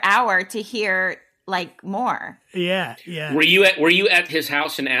another hour to hear like more. Yeah. Were you at his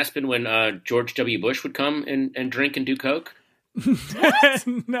house in Aspen when George W. Bush would come and drink and do coke?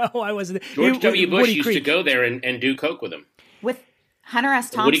 No, I wasn't. George W. Bush used to go there and do coke with him. With Hunter S.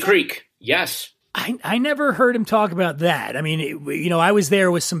 Thompson? Woody Creek, yes. I never heard him talk about that. I mean, I was there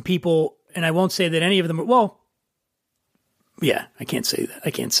with some people, and I won't say that any of them I can't say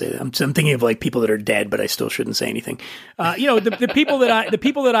that. I'm thinking of like people that are dead, but I still shouldn't say anything. The people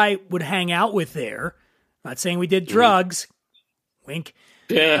that I would hang out with there, not saying we did drugs, wink.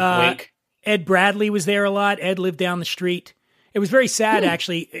 Wink. Ed Bradley was there a lot. Ed lived down the street. It was very sad,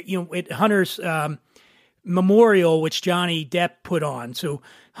 actually, at Hunter's memorial, which Johnny Depp put on. So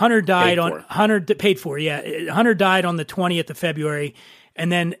Hunter died paid for. Hunter died on the 20th of February.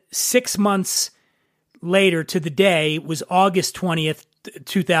 And then 6 months later to the day was August 20th,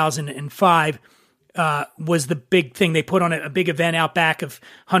 2005, was the big thing. They put on a big event out back of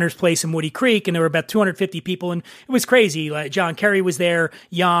Hunter's place in Woody Creek, and there were about 250 people, and it was crazy. Like John Kerry was there,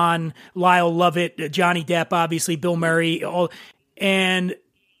 Jan, Lyle Lovett, Johnny Depp, obviously, Bill Murray, and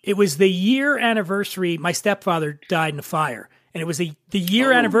it was the year anniversary. My stepfather died in a fire, and it was the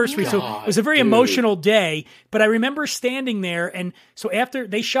year anniversary, so it was a very emotional day. But I remember standing there, and so after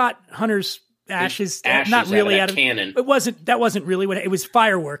they shot Hunter's ashes not really out of cannon. That wasn't really what it was.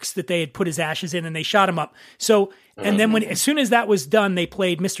 Fireworks that they had put his ashes in, and they shot him up. So, and then as soon as that was done, they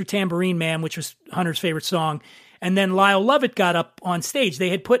played Mr. Tambourine Man, which was Hunter's favorite song. And then Lyle Lovett got up on stage. They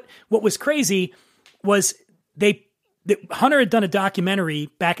had put, what was crazy was Hunter had done a documentary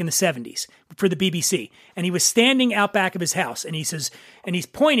back in the 70s for the BBC, and he was standing out back of his house, and he says, and he's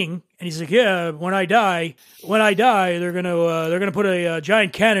pointing, and he's like, "Yeah, when I die, they're gonna put a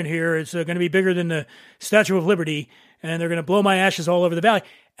giant cannon here. It's gonna be bigger than the Statue of Liberty, and they're gonna blow my ashes all over the valley."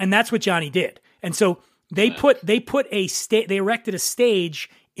 And that's what Johnny did. And so they erected a stage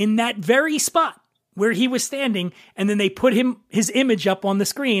in that very spot where he was standing, and then they put his image up on the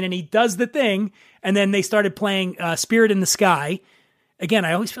screen, and he does the thing. And then they started playing Spirit in the Sky. Again,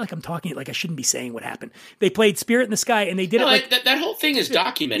 I always feel like I'm talking like I shouldn't be saying what happened. They played Spirit in the Sky, and they did it like... That whole thing is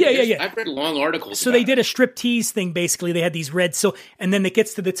documented. Yeah. I've read long articles So they did a striptease thing, basically. They had these red... and then it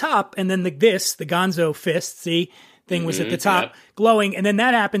gets to the top, and then the Gonzo fist, thing was at the top, glowing. And then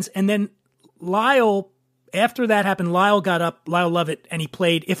that happens, and then after that happened, Lyle got up, Lyle Lovett, and he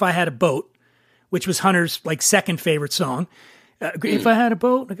played If I Had a Boat, which was Hunter's second favorite song. If I had a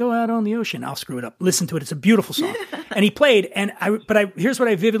boat, I'd go out on the ocean. I'll screw it up. Listen to it. It's a beautiful song. And he played, here's what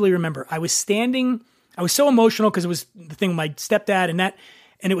I vividly remember. I was standing, I was so emotional because it was the thing with my stepdad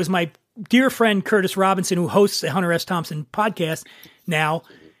and it was my dear friend Curtis Robinson, who hosts the Hunter S. Thompson podcast now,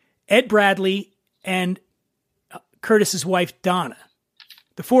 Ed Bradley, and Curtis's wife, Donna.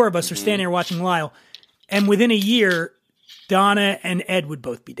 The four of us are standing there watching Lyle. And within a year, Donna and Ed would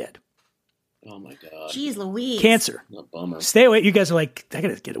both be dead. Oh my God. Jeez Louise. Cancer. A bummer. Stay away. You guys are like, I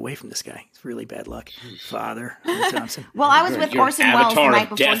gotta get away from this guy. It's really bad luck. Father Thompson. Well, I was with Orson Welles the night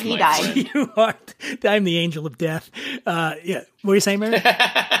before he died. You are. I'm the angel of death. Yeah. What were you saying, Meredith?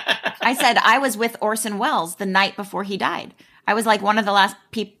 I said I was with Orson Welles the night before he died. I was like one of the last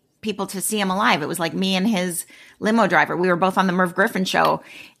people to see him alive. It was like me and his limo driver. We were both on the Merv Griffin show,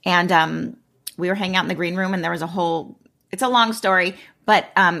 and we were hanging out in the green room, and there was it's a long story.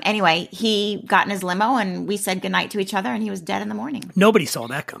 But anyway, he got in his limo and we said goodnight to each other and he was dead in the morning. Nobody saw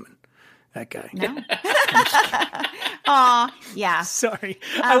that coming. That guy. No. Aw, yeah. Sorry.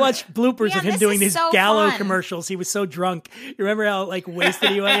 I watched bloopers of him doing these Gallo commercials. He was so drunk. You remember how wasted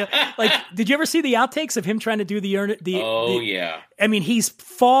he was? Did you ever see the outtakes of him trying to do yeah. I mean, he's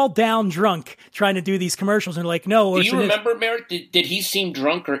fall down drunk trying to do these commercials and no. Do you remember, Meredith? Did he seem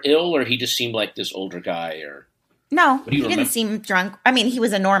drunk or ill, or he just seemed like this older guy, or? No, he didn't seem drunk. I mean, he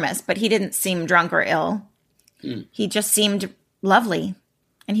was enormous, but he didn't seem drunk or ill. He just seemed lovely,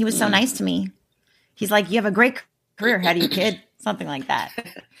 and he was so nice to me. He's like, "You have a great career ahead of you, kid." Something like that.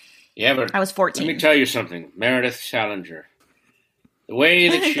 Yeah, but I was 14. Let me tell you something, Meredith Salenger. The way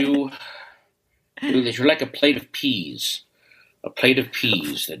that you do this, you're like a plate of peas. A plate of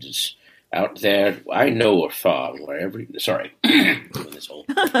peas that is out there. I know afar wherever. Sorry, doing this whole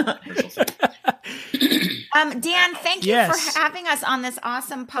thing. Dan, thank you for having us on this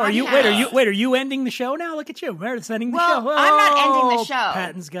awesome podcast. Are you ending the show now? Look at you. Meredith's ending the show. Well, I'm not ending the show.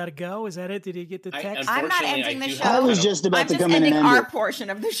 Patton's got to go. Is that it? Did he get the text? I'm not ending the show. I was just about to come in and end our portion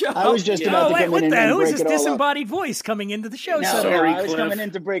of the show. I was just about to come in and break it all up. Who is this disembodied voice coming into the show? Sorry, I was coming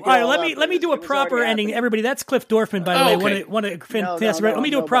in to break it all up. All right, let me do a proper ending. Everybody, that's Cliff Dorfman, by the way. Let me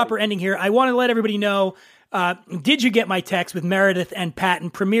do a proper ending here. I want to let everybody know, Did You Get My Text with Meredith and Patton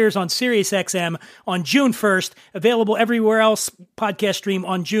premieres on SiriusXM on June 1st, available everywhere else podcast stream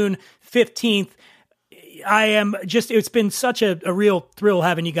on June 15th. It's been such a real thrill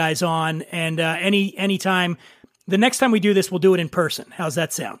having you guys on, and anytime, the next time we do this, we'll do it in person. How's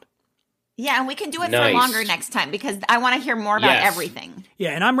that sound? Yeah, and we can do it for longer next time because I want to hear more about everything.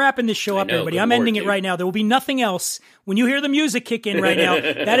 Yeah, and I'm wrapping this show up, everybody. I'm ending it right now. There will be nothing else. When you hear the music kick in right now,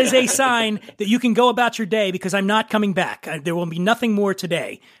 that is a sign that you can go about your day because I'm not coming back. There will be nothing more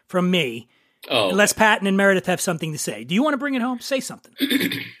today from me unless Patton and Meredith have something to say. Do you want to bring it home? Say something.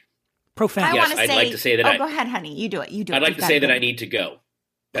 Profound. Yes, I'd like to say that go ahead, honey. You do it. I'd like to say that I need to go.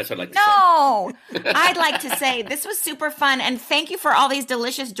 That's what I'd like to say. No, I'd like to say this was super fun. And thank you for all these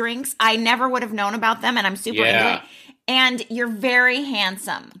delicious drinks. I never would have known about them, and I'm super into it. And you're very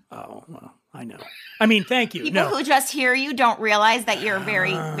handsome. Oh, well, I know. I mean, thank you. People who just hear you don't realize that you're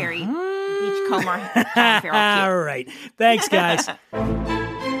very, very beachcomber. All right. Thanks, guys.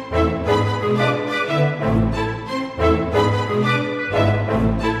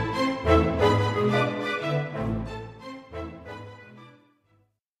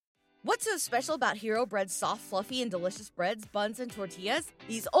 What's so special about Hero Bread's soft, fluffy, and delicious breads, buns, and tortillas?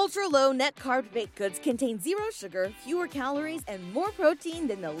 These ultra-low net-carb baked goods contain 0 sugar, fewer calories, and more protein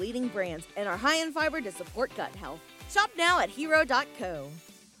than the leading brands, and are high in fiber to support gut health. Shop now at Hero.co.